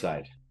on the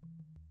inside.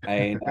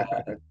 I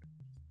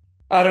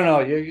don't know.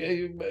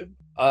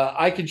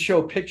 I could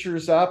show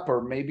pictures up,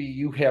 or maybe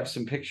you have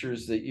some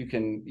pictures that you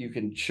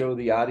can show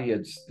the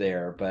audience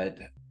there. But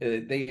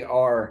they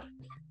are.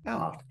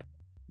 Oh,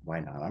 why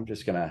not? I'm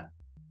just gonna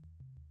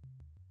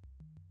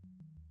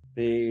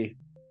be.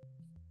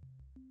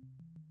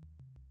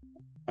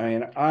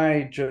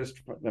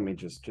 Let me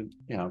just,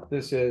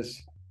 this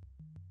is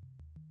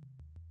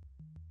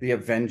the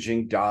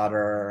avenging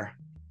daughter,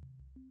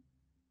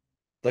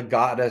 the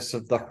goddess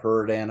of the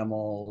herd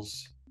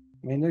animals.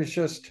 I mean, there's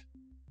just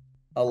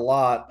a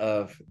lot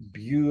of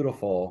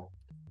beautiful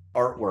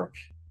artwork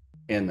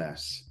in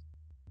this.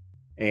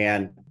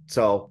 And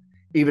so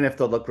even if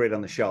they'll look great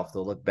on the shelf,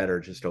 they'll look better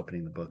just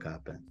opening the book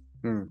up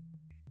and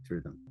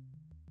through them.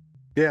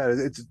 Yeah,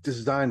 it's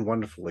designed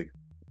wonderfully.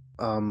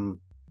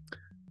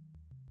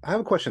 I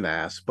have a question to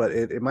ask, but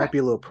it might be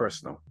a little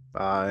personal,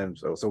 and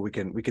so we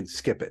can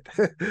skip it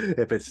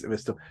if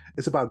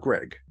it's about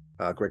Greg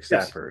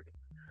Stafford. Yes.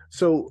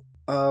 So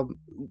um,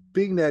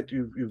 being that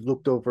you've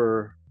looked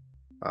over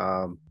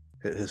um,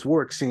 his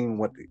work, seeing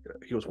what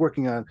he was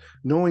working on,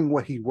 knowing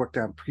what he worked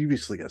on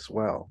previously as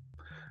well,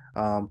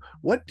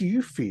 what do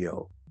you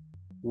feel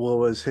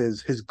was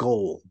his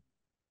goal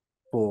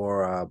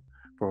for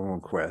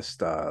RuneQuest?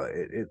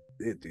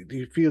 Do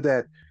you feel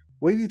that?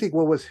 What do you think?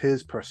 What was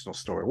his personal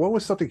story? What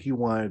was something he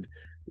wanted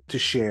to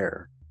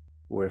share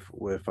with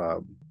with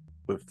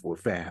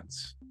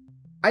fans?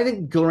 I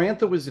think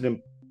Glorantha was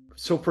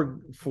so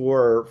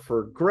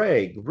for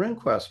Greg,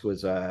 RuneQuest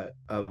was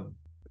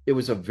it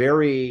was a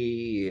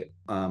very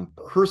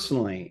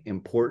personally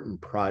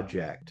important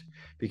project,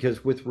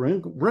 because with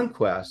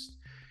RuneQuest,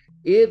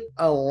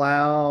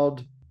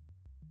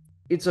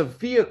 it's a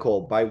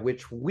vehicle by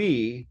which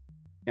you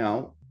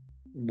know,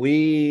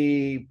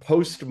 we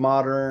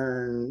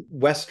postmodern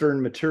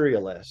Western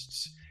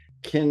materialists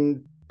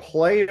can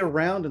play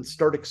around and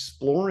start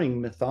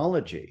exploring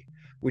mythology,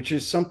 which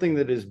is something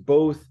that is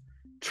both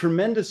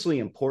tremendously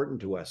important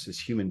to us as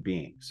human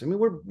beings. I mean,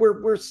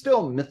 we're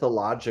still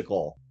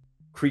mythological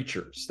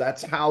creatures.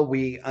 That's how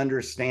we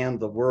understand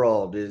the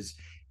world. Is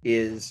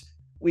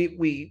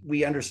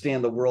we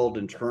understand the world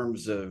in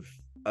terms of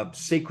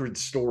sacred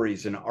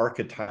stories and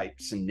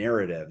archetypes and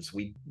narratives.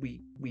 We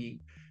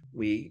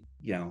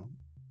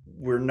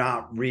we're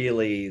not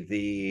really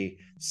the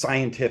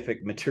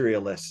scientific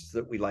materialists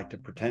that we like to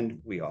pretend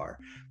we are,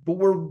 but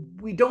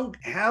we don't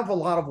have a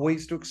lot of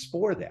ways to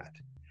explore that.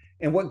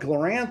 And what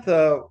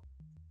Glorantha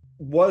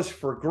was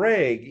for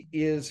Greg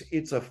is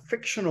it's a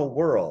fictional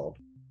world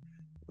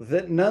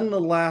that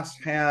nonetheless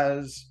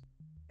has,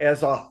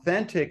 as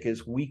authentic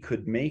as we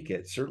could make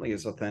it, certainly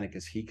as authentic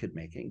as he could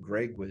make it.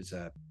 Greg was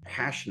a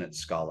passionate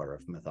scholar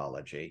of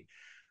mythology.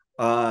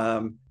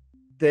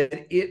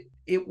 That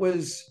it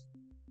was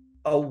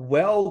a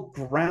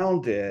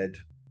well-grounded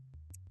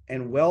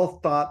and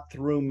well thought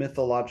through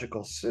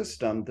mythological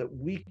system that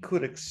we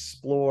could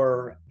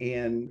explore,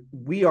 and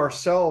we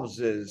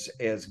ourselves as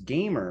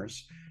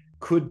gamers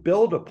could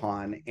build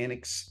upon and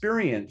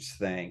experience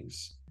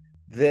things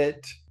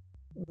that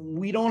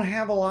we don't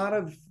have a lot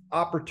of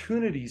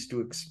opportunities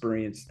to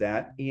experience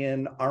that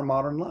in our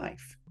modern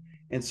life.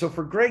 And so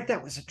for Greg,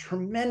 that was a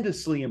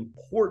tremendously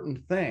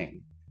important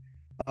thing.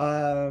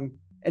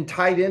 And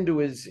tied into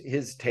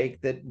his take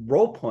that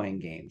role-playing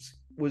games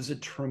was a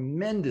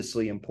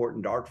tremendously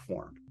important art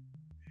form.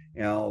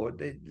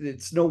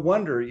 It's no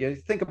wonder. You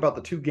think about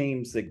the two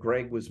games that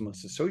Greg was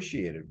most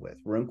associated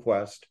with,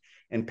 RuneQuest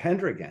and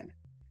Pendragon,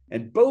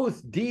 and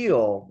both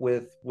deal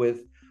with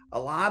a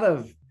lot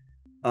of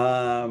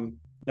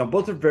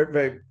both are very,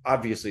 very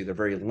obviously they're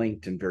very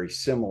linked and very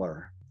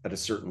similar at a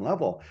certain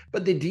level,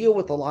 but they deal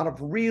with a lot of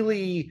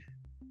really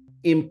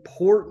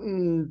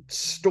important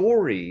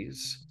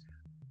stories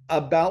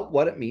about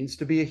what it means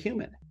to be a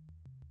human.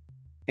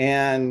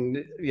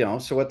 And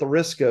so at the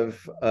risk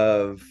of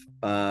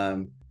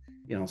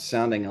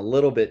sounding a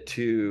little bit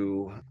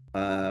too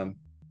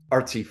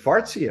artsy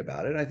fartsy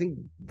about it, I think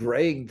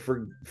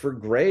for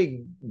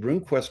Greg,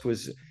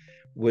 RuneQuest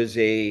was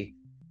a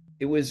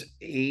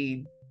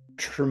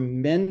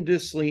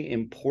tremendously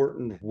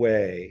important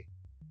way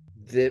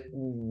that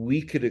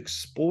we could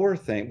explore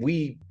things.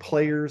 We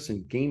players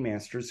and game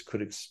masters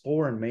could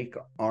explore and make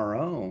our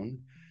own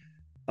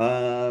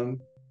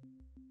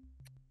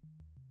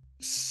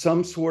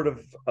some sort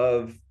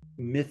of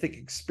mythic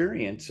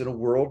experience in a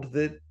world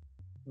that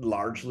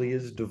largely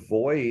is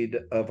devoid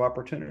of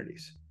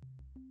opportunities.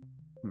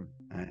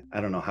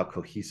 I don't know how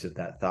cohesive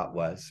that thought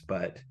was,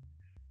 but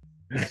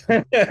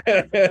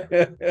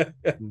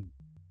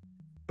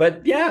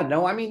but yeah,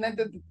 no, I mean,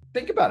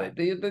 think about it.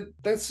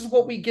 This is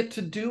what we get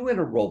to do in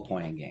a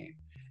role-playing game.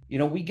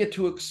 We get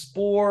to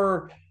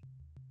explore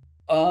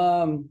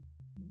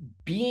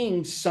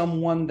being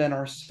someone than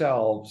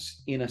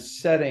ourselves in a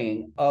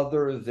setting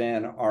other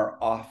than our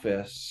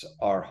office,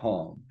 our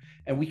home.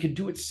 And we could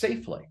do it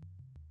safely,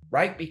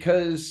 right?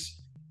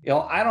 Because,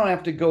 I don't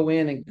have to go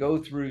in and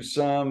go through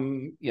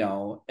some,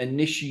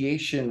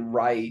 initiation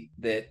rite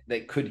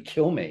that could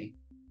kill me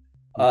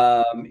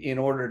in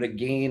order to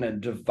gain a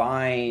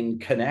divine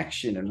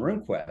connection in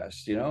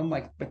RuneQuest.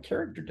 My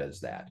character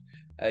does that,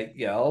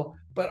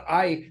 but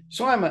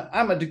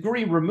I'm a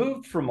degree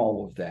removed from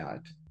all of that,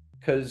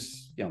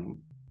 because the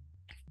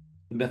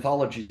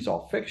mythology is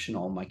all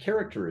fictional, my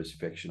character is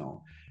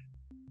fictional,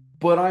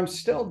 but I'm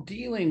still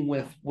dealing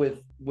with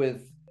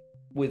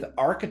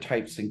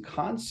archetypes and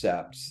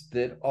concepts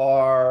that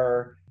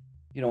are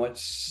at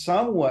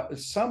some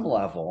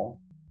level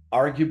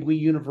arguably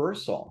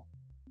universal,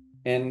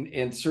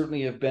 and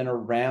certainly have been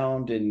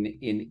around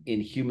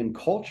in human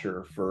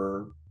culture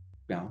for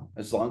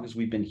as long as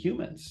we've been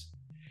humans.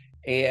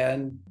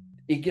 And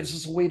it gives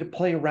us a way to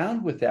play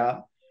around with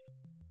that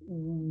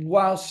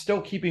while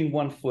still keeping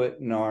one foot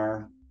in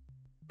our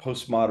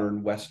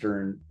postmodern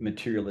Western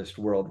materialist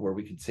world, where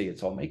we could say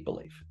it's all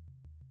make-believe.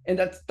 And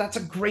that's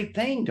a great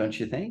thing, don't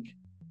you think?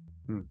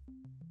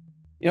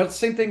 It's the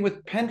same thing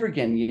with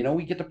Pendragon.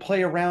 We get to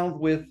play around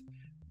with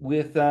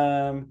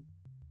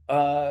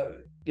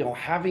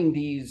having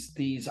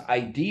these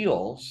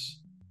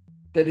ideals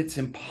that it's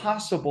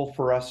impossible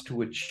for us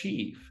to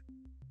achieve,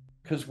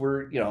 because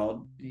we're,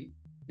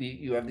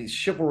 you have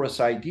these chivalrous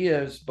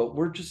ideas, but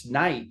we're just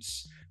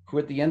knights who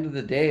at the end of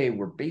the day,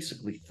 we're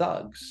basically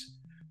thugs,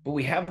 but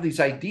we have these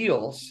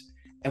ideals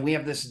and we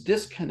have this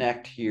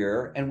disconnect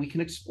here, and we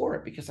can explore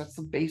it because that's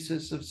the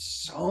basis of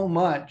so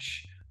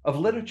much of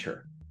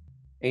literature.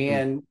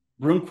 And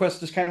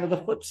RuneQuest is kind of the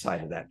flip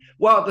side of that.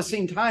 Well, at the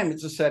same time,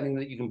 it's a setting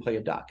that you can play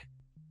a duck,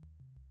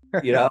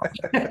 you know.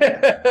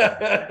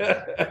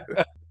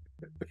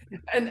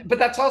 But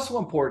that's also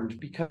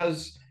important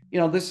because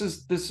this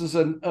is the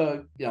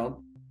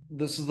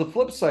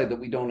flip side that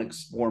we don't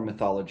explore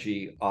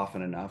mythology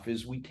often enough,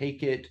 is we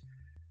take it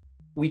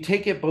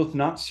both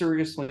not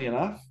seriously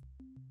enough,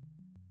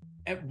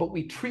 but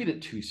we treat it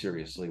too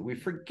seriously. We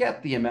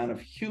forget the amount of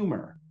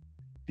humor,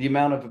 the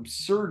amount of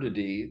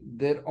absurdity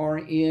that are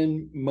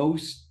in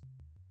most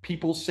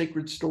people's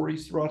sacred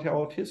stories throughout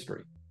all of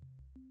history.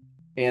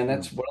 And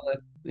that's one of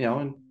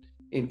the,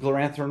 in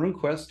Glorantha and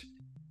RuneQuest,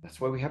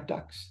 that's why we have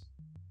ducks.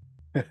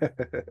 I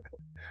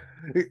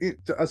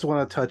just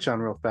want to touch on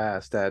real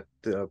fast that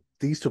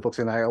these two books,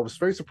 and I was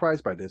very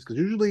surprised by this, because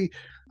usually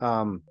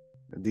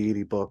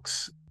deity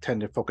books tend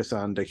to focus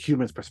on the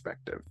human's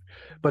perspective,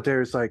 but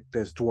there's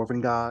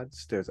dwarven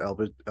gods, there's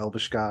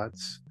elvish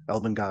gods,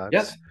 elven gods.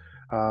 Yes.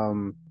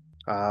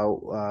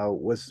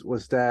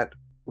 Was that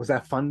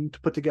fun to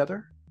put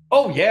together?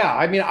 Oh yeah,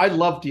 I mean, I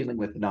love dealing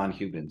with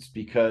non-humans,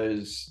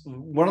 because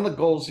one of the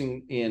goals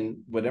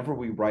in whenever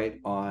we write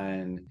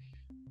on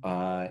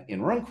in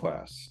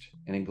RuneQuest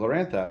and in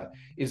Glorantha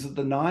is that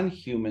the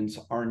non-humans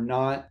are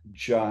not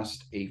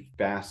just a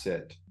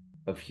facet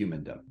of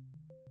humandom.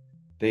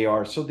 They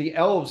are, so the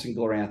elves in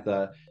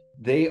Glorantha,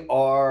 they're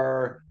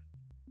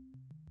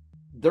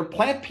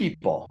plant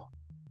people.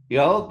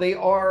 They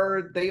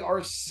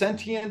are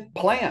sentient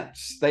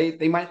plants.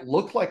 They might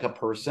look like a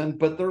person,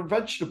 but they're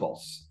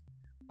vegetables.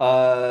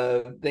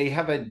 They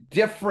have a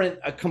different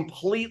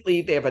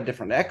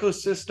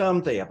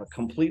ecosystem. They have a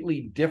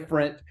completely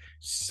different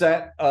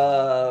set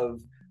of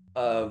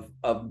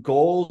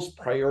goals,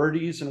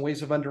 priorities, and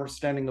ways of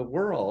understanding the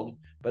world.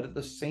 But at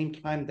the same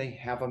time, they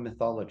have a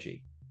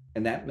mythology,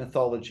 and that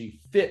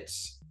mythology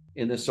fits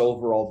in this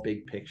overall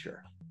big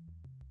picture.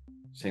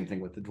 Same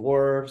thing with the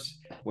dwarves.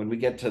 When we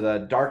get to the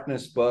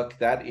darkness book,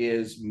 that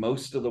is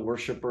most of the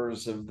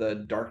worshipers of the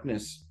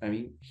darkness. I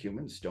mean,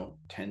 humans don't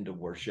tend to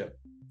worship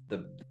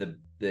the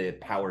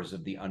powers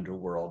of the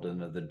underworld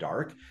and of the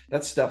dark.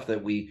 That's stuff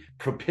that we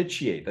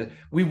propitiate.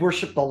 We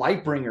worship the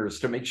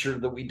Lightbringers to make sure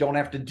that we don't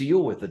have to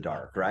deal with the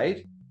dark,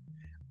 right?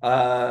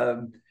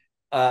 But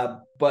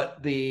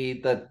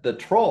the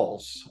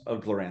trolls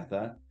of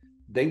Glorantha,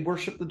 they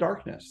worship the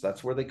darkness.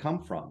 That's where they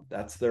come from.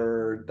 That's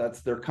their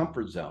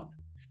comfort zone.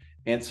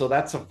 And so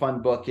that's a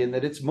fun book in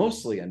that it's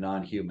mostly a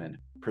non-human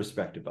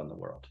perspective on the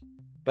world,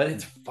 but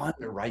it's fun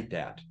to write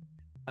that.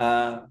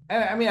 I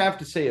mean, I have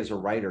to say, as a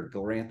writer,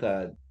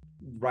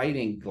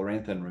 writing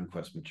Glorantha and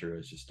RuneQuest material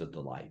is just a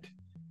delight,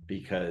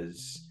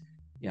 because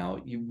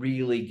you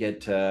really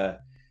get to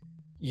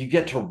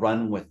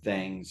run with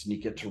things, and you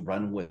get to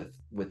run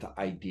with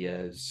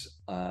ideas,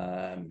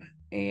 and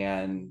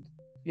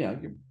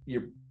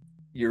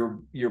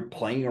you're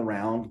playing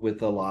around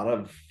with a lot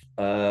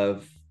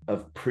of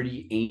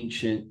pretty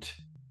ancient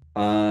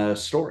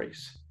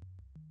stories,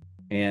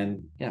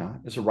 and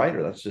as a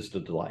writer, that's just a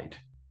delight.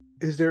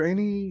 Is there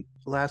any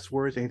last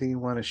words, anything you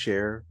want to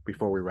share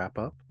before we wrap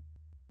up?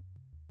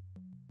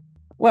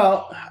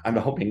 Well, I'm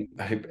hoping,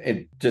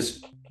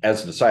 just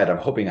as an aside, I'm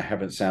hoping I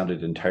haven't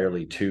sounded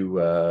entirely too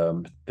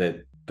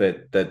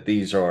that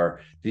these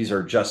are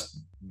just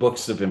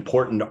books of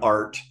important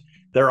art.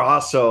 They're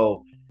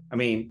also, I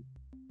mean,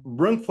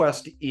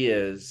 RuneQuest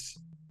is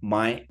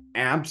my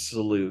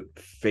absolute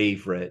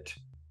favorite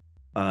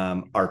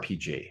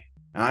RPG.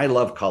 I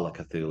love Call of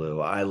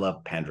Cthulhu. I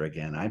love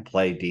Pendragon. I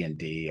play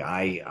D&D.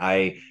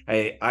 I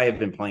have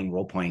been playing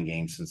role-playing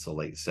games since the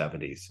late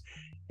 70s.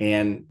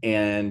 And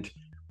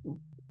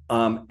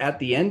at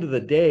the end of the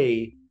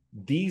day,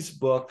 these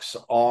books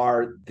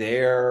are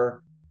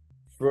there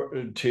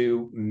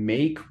to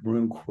make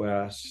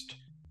RuneQuest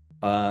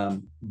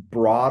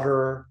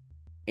broader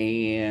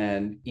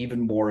and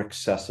even more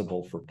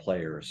accessible for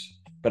players.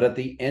 But at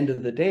the end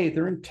of the day,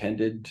 they're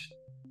intended,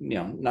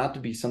 not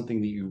to be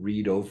something that you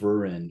read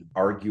over and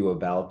argue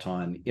about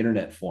on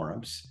internet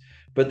forums,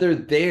 but they're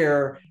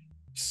there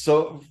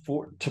to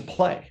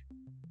play.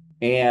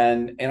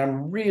 And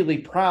I'm really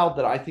proud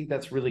that I think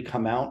that's really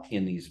come out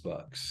in these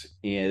books,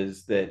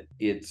 is that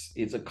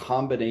it's a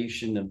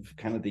combination of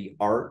kind of the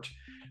art,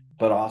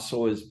 but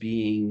also as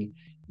being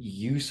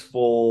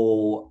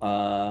useful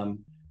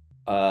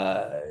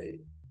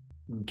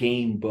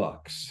game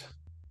books.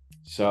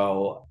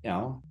 So,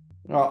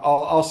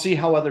 I'll see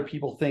how other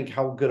people think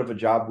how good of a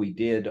job we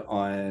did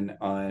on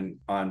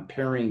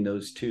pairing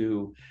those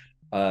two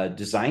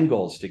design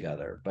goals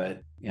together.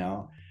 But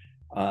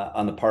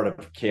on the part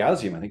of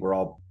Chaosium, I think we're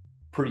all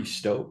pretty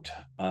stoked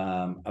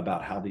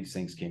about how these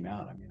things came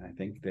out. I mean, I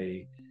think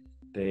they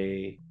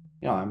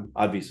I'm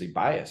obviously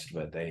biased,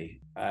 but they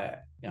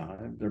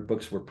their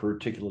books we're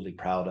particularly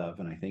proud of,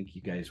 and I think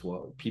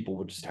people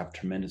will just have a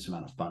tremendous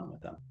amount of fun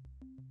with them.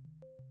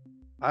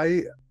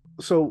 I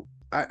so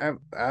I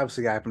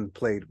obviously I haven't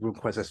played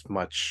RuneQuest as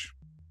much.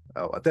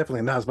 Oh,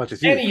 definitely not as much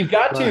as you. Andy, you've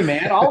got But to,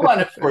 man. I'll run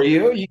it for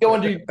you. You go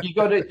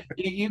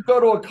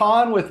to a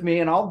con with me,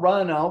 and I'll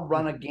run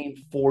a game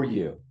for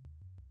you.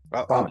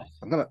 Promise.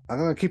 I'm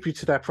gonna keep you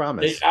to that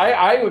promise.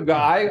 I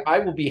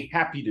will be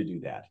happy to do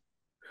that.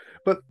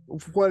 But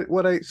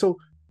what I so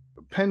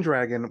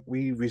Pendragon,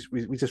 we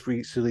just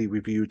recently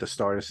reviewed the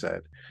starter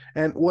set,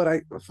 and what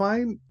I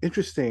find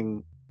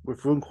interesting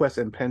with RuneQuest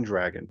and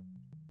Pendragon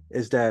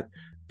is that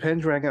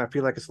Pendragon, I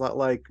feel like it's a lot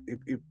like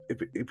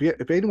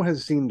if anyone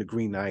has seen the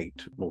Green Knight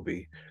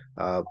movie,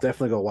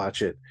 definitely go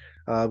watch it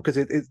because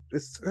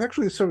it's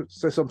actually some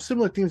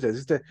similar themes there.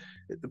 It's that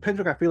the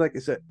Pendragon, I feel like,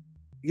 is that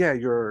yeah,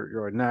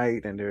 you're a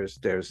knight and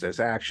there's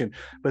action,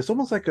 but it's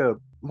almost like a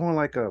more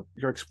like a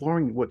you're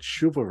exploring what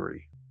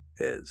chivalry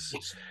is.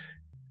 Yes.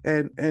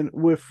 And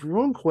with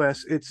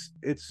RuneQuest,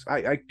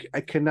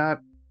 I cannot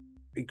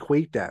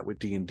equate that with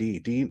D&D.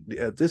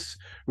 This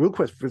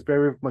RuneQuest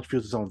very much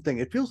feels its own thing.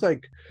 It feels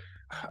like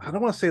I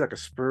don't want to say like a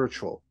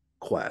spiritual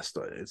quest.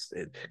 It's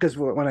because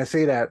when I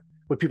say that,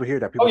 when people hear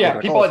that, Oh people think yeah,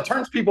 like, people oh it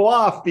turns people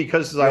off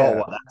because like, oh yeah,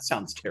 well, that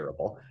sounds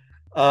terrible.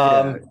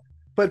 yeah.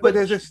 But But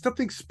there's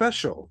something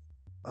special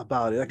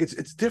about it. Like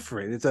it's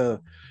different.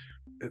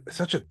 It's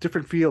such a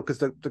different feel because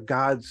the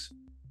gods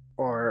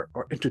are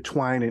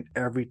intertwined in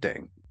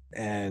everything,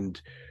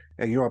 and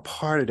you're a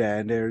part of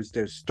that. And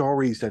there's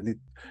stories that need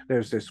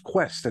there's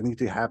quests that need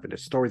to happen.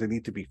 There's stories that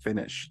need to be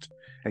finished,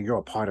 and you're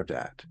a part of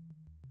that.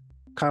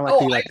 Kind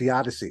of like oh, the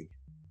Odyssey.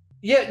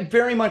 yeah,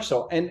 very much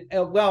so. And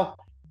well,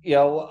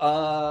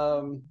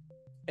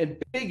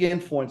 and big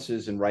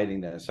influences in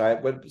writing this.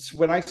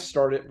 When I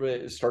started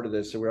this,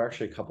 there were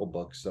actually a couple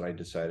books that I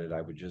decided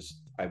I would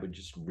just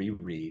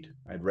reread.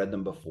 I'd read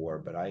them before,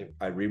 but I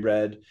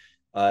reread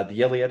the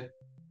Iliad,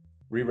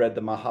 reread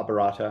the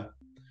Mahabharata,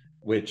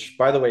 which,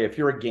 by the way, if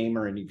you're a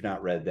gamer and you've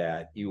not read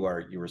that, you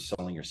are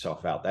selling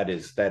yourself out. That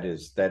is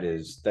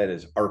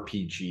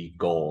RPG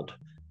gold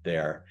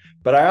there.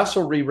 But I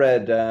also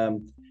reread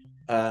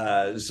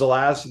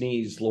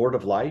Zelazny's Lord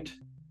of Light,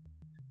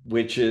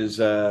 which is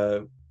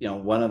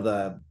one of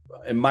the,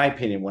 in my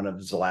opinion, one of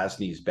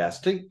Zelazny's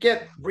best. To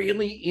get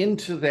really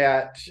into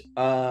that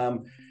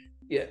the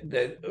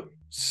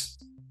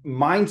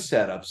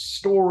mindset of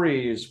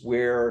stories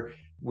where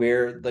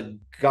the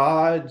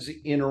gods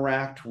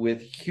interact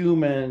with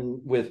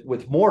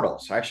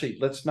mortals. Actually,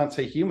 let's not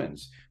say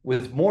humans,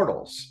 with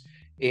mortals,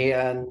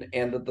 and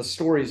the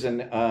stories in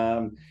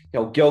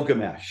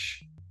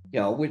Gilgamesh,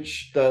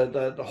 which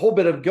the whole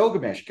bit of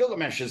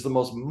Gilgamesh is the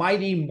most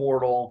mighty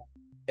mortal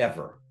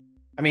ever.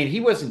 I mean, he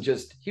wasn't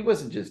just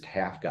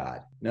half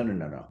god.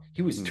 No.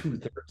 He was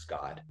 2/3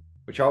 god,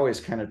 which I always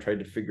kind of tried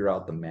to figure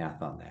out the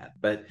math on that.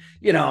 But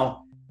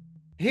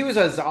he was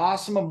as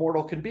awesome a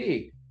mortal could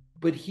be,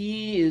 but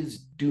he is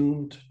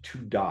doomed to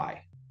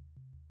die,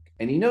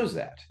 and he knows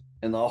that.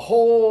 And the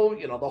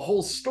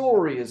whole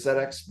story is that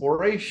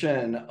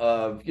exploration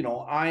of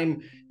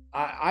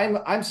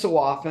I'm so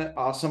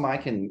awesome. I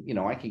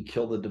can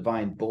kill the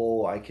divine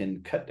bull. I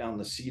can cut down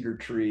the cedar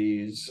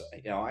trees.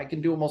 I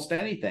can do almost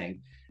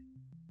anything,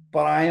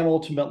 but I am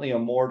ultimately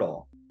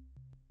immortal.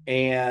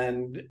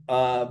 And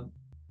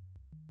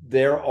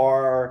there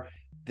are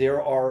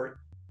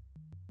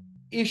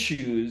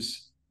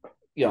issues,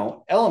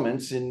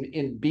 elements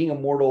in being a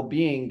mortal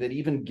being that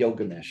even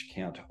Gilgamesh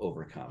can't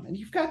overcome. And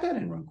you've got that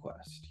in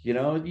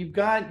RuneQuest. You've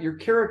got your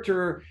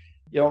character.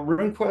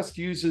 RuneQuest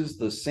uses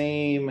the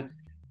same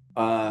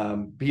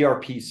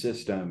BRP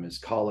system as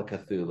Call of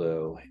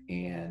Cthulhu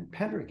and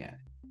Pendragon.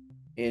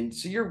 And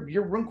so your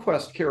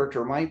RuneQuest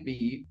character might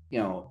be,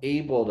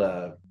 able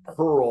to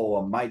hurl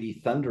a mighty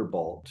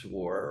thunderbolt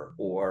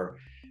or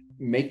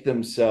make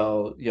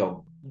themselves,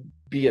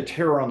 be a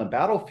terror on the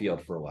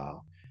battlefield for a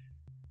while.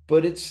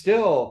 But it's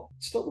still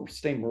the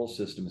same rule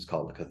system as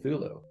Call of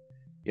Cthulhu.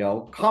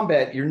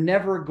 Combat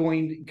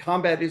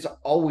is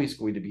always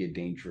going to be a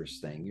dangerous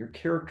thing. Your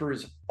character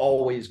is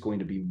always going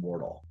to be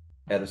mortal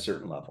at a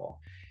certain level.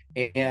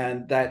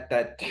 And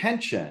that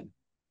tension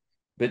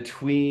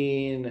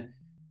between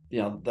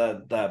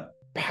the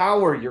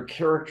power your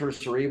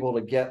characters are able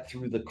to get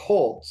through the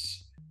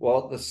cults,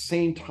 while at the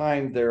same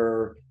time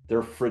their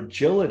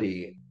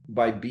fragility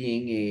by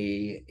being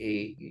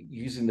a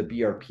using the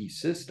BRP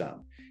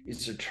system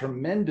is a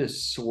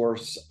tremendous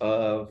source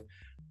of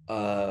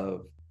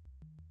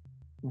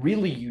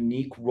really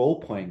unique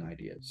role-playing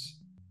ideas.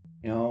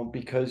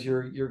 Because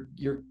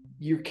your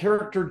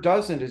character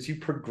doesn't, as you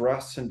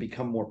progress and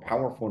become more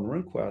powerful in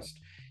RuneQuest,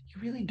 you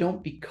really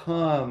don't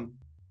become.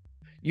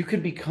 You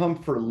can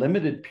become, for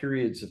limited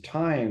periods of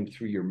time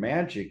through your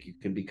magic, you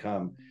can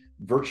become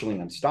virtually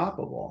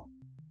unstoppable.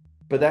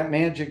 But that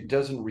magic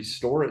doesn't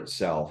restore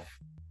itself,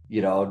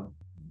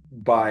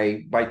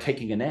 by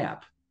taking a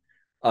nap.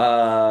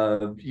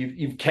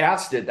 You've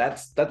cast it.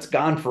 That's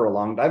gone for a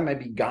long. That might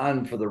be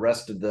gone for the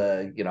rest of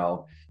the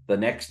the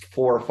next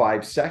 4 or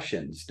 5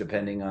 sessions,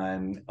 depending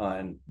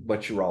on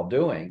what you're all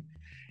doing,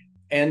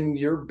 and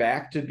you're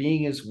back to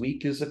being as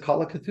weak as a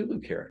Call of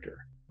Cthulhu character.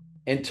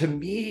 And to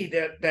me,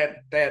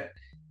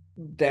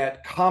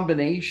 that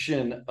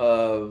combination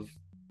of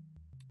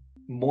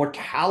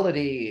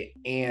mortality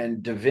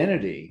and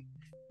divinity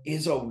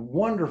is a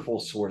wonderful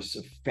source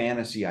of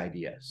fantasy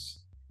ideas,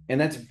 and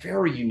that's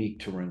very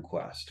unique to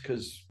RuneQuest,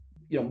 because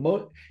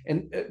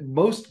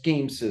most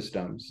game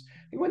systems,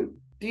 when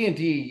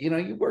D&D,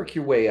 you work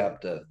your way up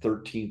to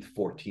 13th,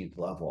 14th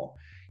level,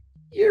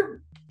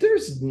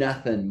 there's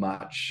nothing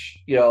much,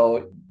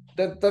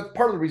 that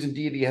part of the reason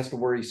D&D has to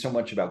worry so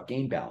much about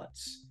game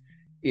balance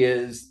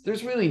is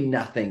there's really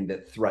nothing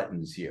that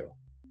threatens you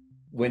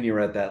when you're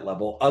at that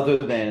level, other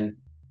than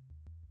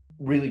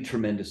really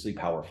tremendously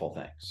powerful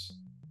things,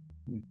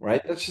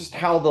 right? That's just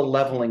how the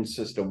leveling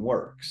system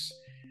works.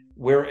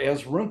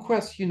 Whereas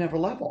RuneQuest, you never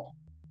level.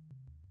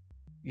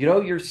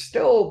 You're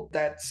still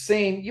that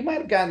same. You might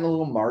have gotten a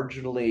little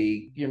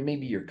marginally,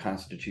 maybe your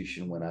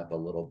constitution went up a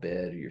little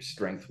bit, or your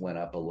strength went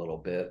up a little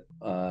bit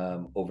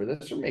over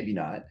this, or maybe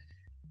not.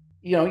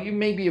 You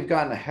maybe have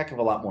gotten a heck of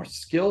a lot more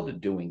skilled at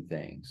doing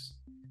things.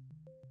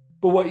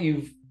 But what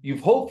you've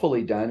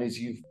hopefully done is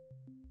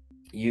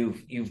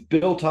you've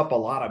built up a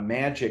lot of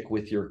magic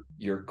with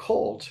your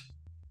cult,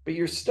 but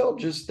you're still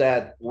just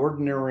that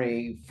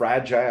ordinary,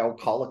 fragile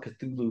Call of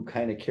Cthulhu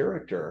kind of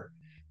character,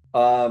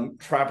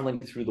 traveling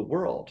through the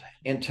world.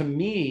 And to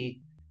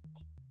me,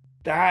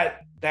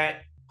 that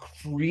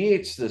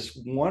creates this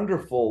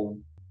wonderful,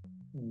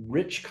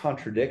 rich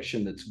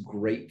contradiction that's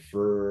great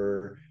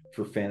for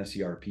fantasy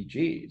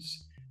RPGs.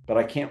 But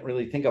I can't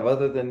really think of,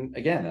 other than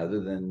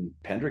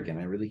Pendragon,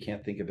 I really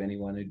can't think of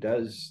anyone who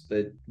does,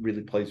 that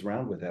really plays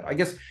around with it. I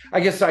guess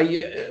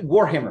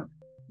Warhammer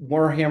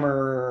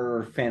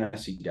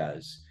Fantasy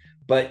does,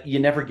 but you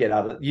never get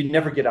out of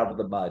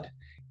the mud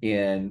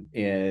in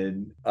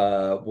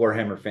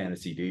Warhammer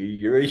Fantasy, do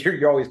you?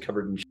 You're always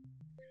covered in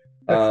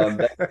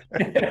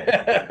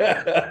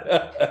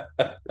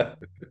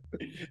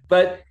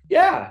but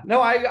yeah,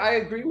 no, I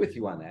agree with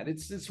you on that.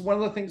 It's one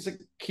of the things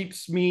that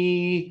keeps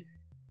me,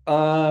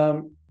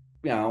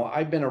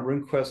 I've been a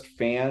RuneQuest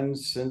fan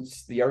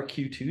since the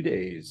RQ2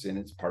 days, and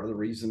it's part of the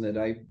reason that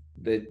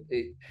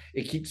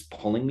it keeps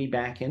pulling me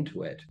back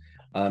into it.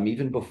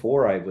 Even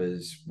before I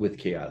was with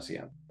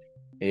Chaosium,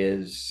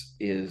 is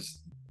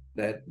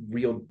that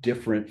real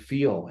different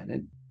feel.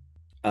 And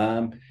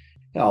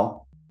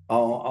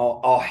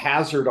I'll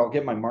hazard, I'll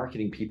get my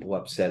marketing people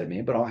upset at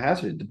me, but I'll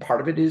hazard,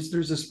 part of it is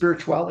there's a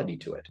spirituality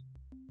to it.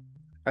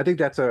 I think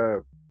that's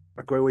a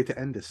great way to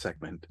end this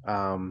segment.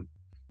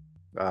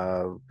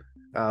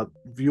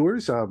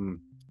 Viewers, I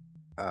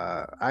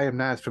am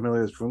not as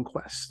familiar as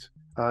RuneQuest.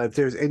 If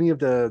there's any of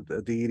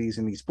the deities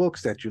in these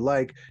books that you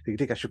like, that you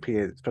think I should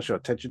pay special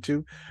attention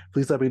to,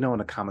 please let me know in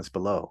the comments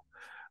below.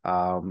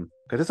 Because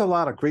there's a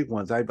lot of great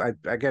ones. I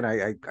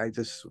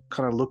just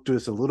kind of looked through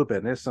this a little bit,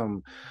 and there's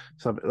some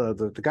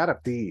the God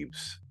of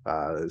Thieves.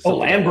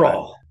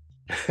 Lambro.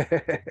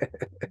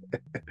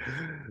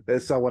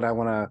 There's someone I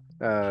want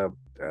to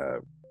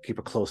keep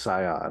a close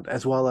eye on,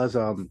 as well as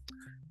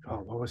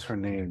what was her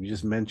name? You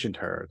just mentioned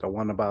her, the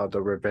one about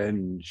the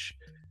revenge.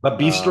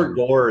 Babistra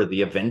Gore,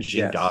 the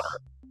avenging daughter.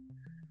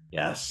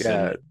 Yes.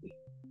 Yeah.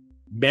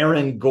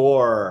 Marin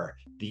Gore,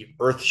 the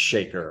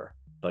Earthshaker,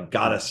 the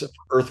goddess of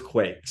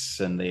earthquakes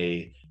and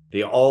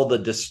all the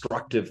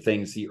destructive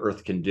things the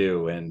earth can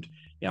do. And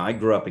I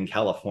grew up in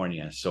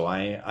California, so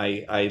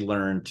I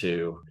learned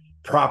to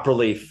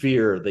properly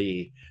fear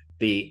the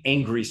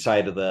angry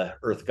side of the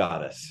earth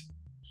goddess.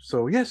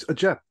 So yes,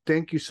 Jeff,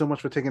 thank you so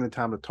much for taking the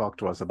time to talk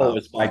to us about. Oh,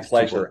 it's my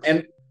pleasure.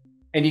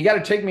 And you got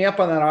to take me up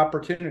on that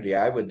opportunity.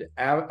 I would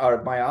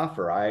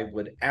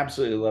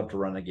absolutely love to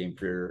run a game of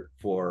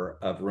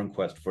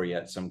RuneQuest for you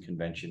at some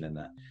convention in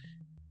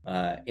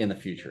the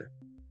future.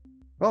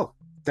 Oh,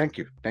 thank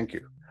you.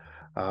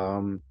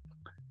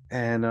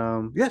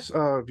 Yes,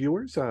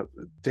 viewers,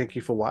 thank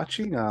you for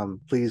watching.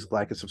 Please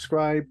like and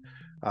subscribe.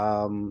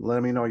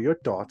 Let me know your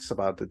thoughts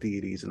about the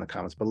deities in the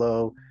comments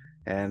below,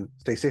 and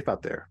stay safe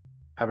out there.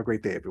 Have a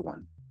great day,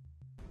 everyone.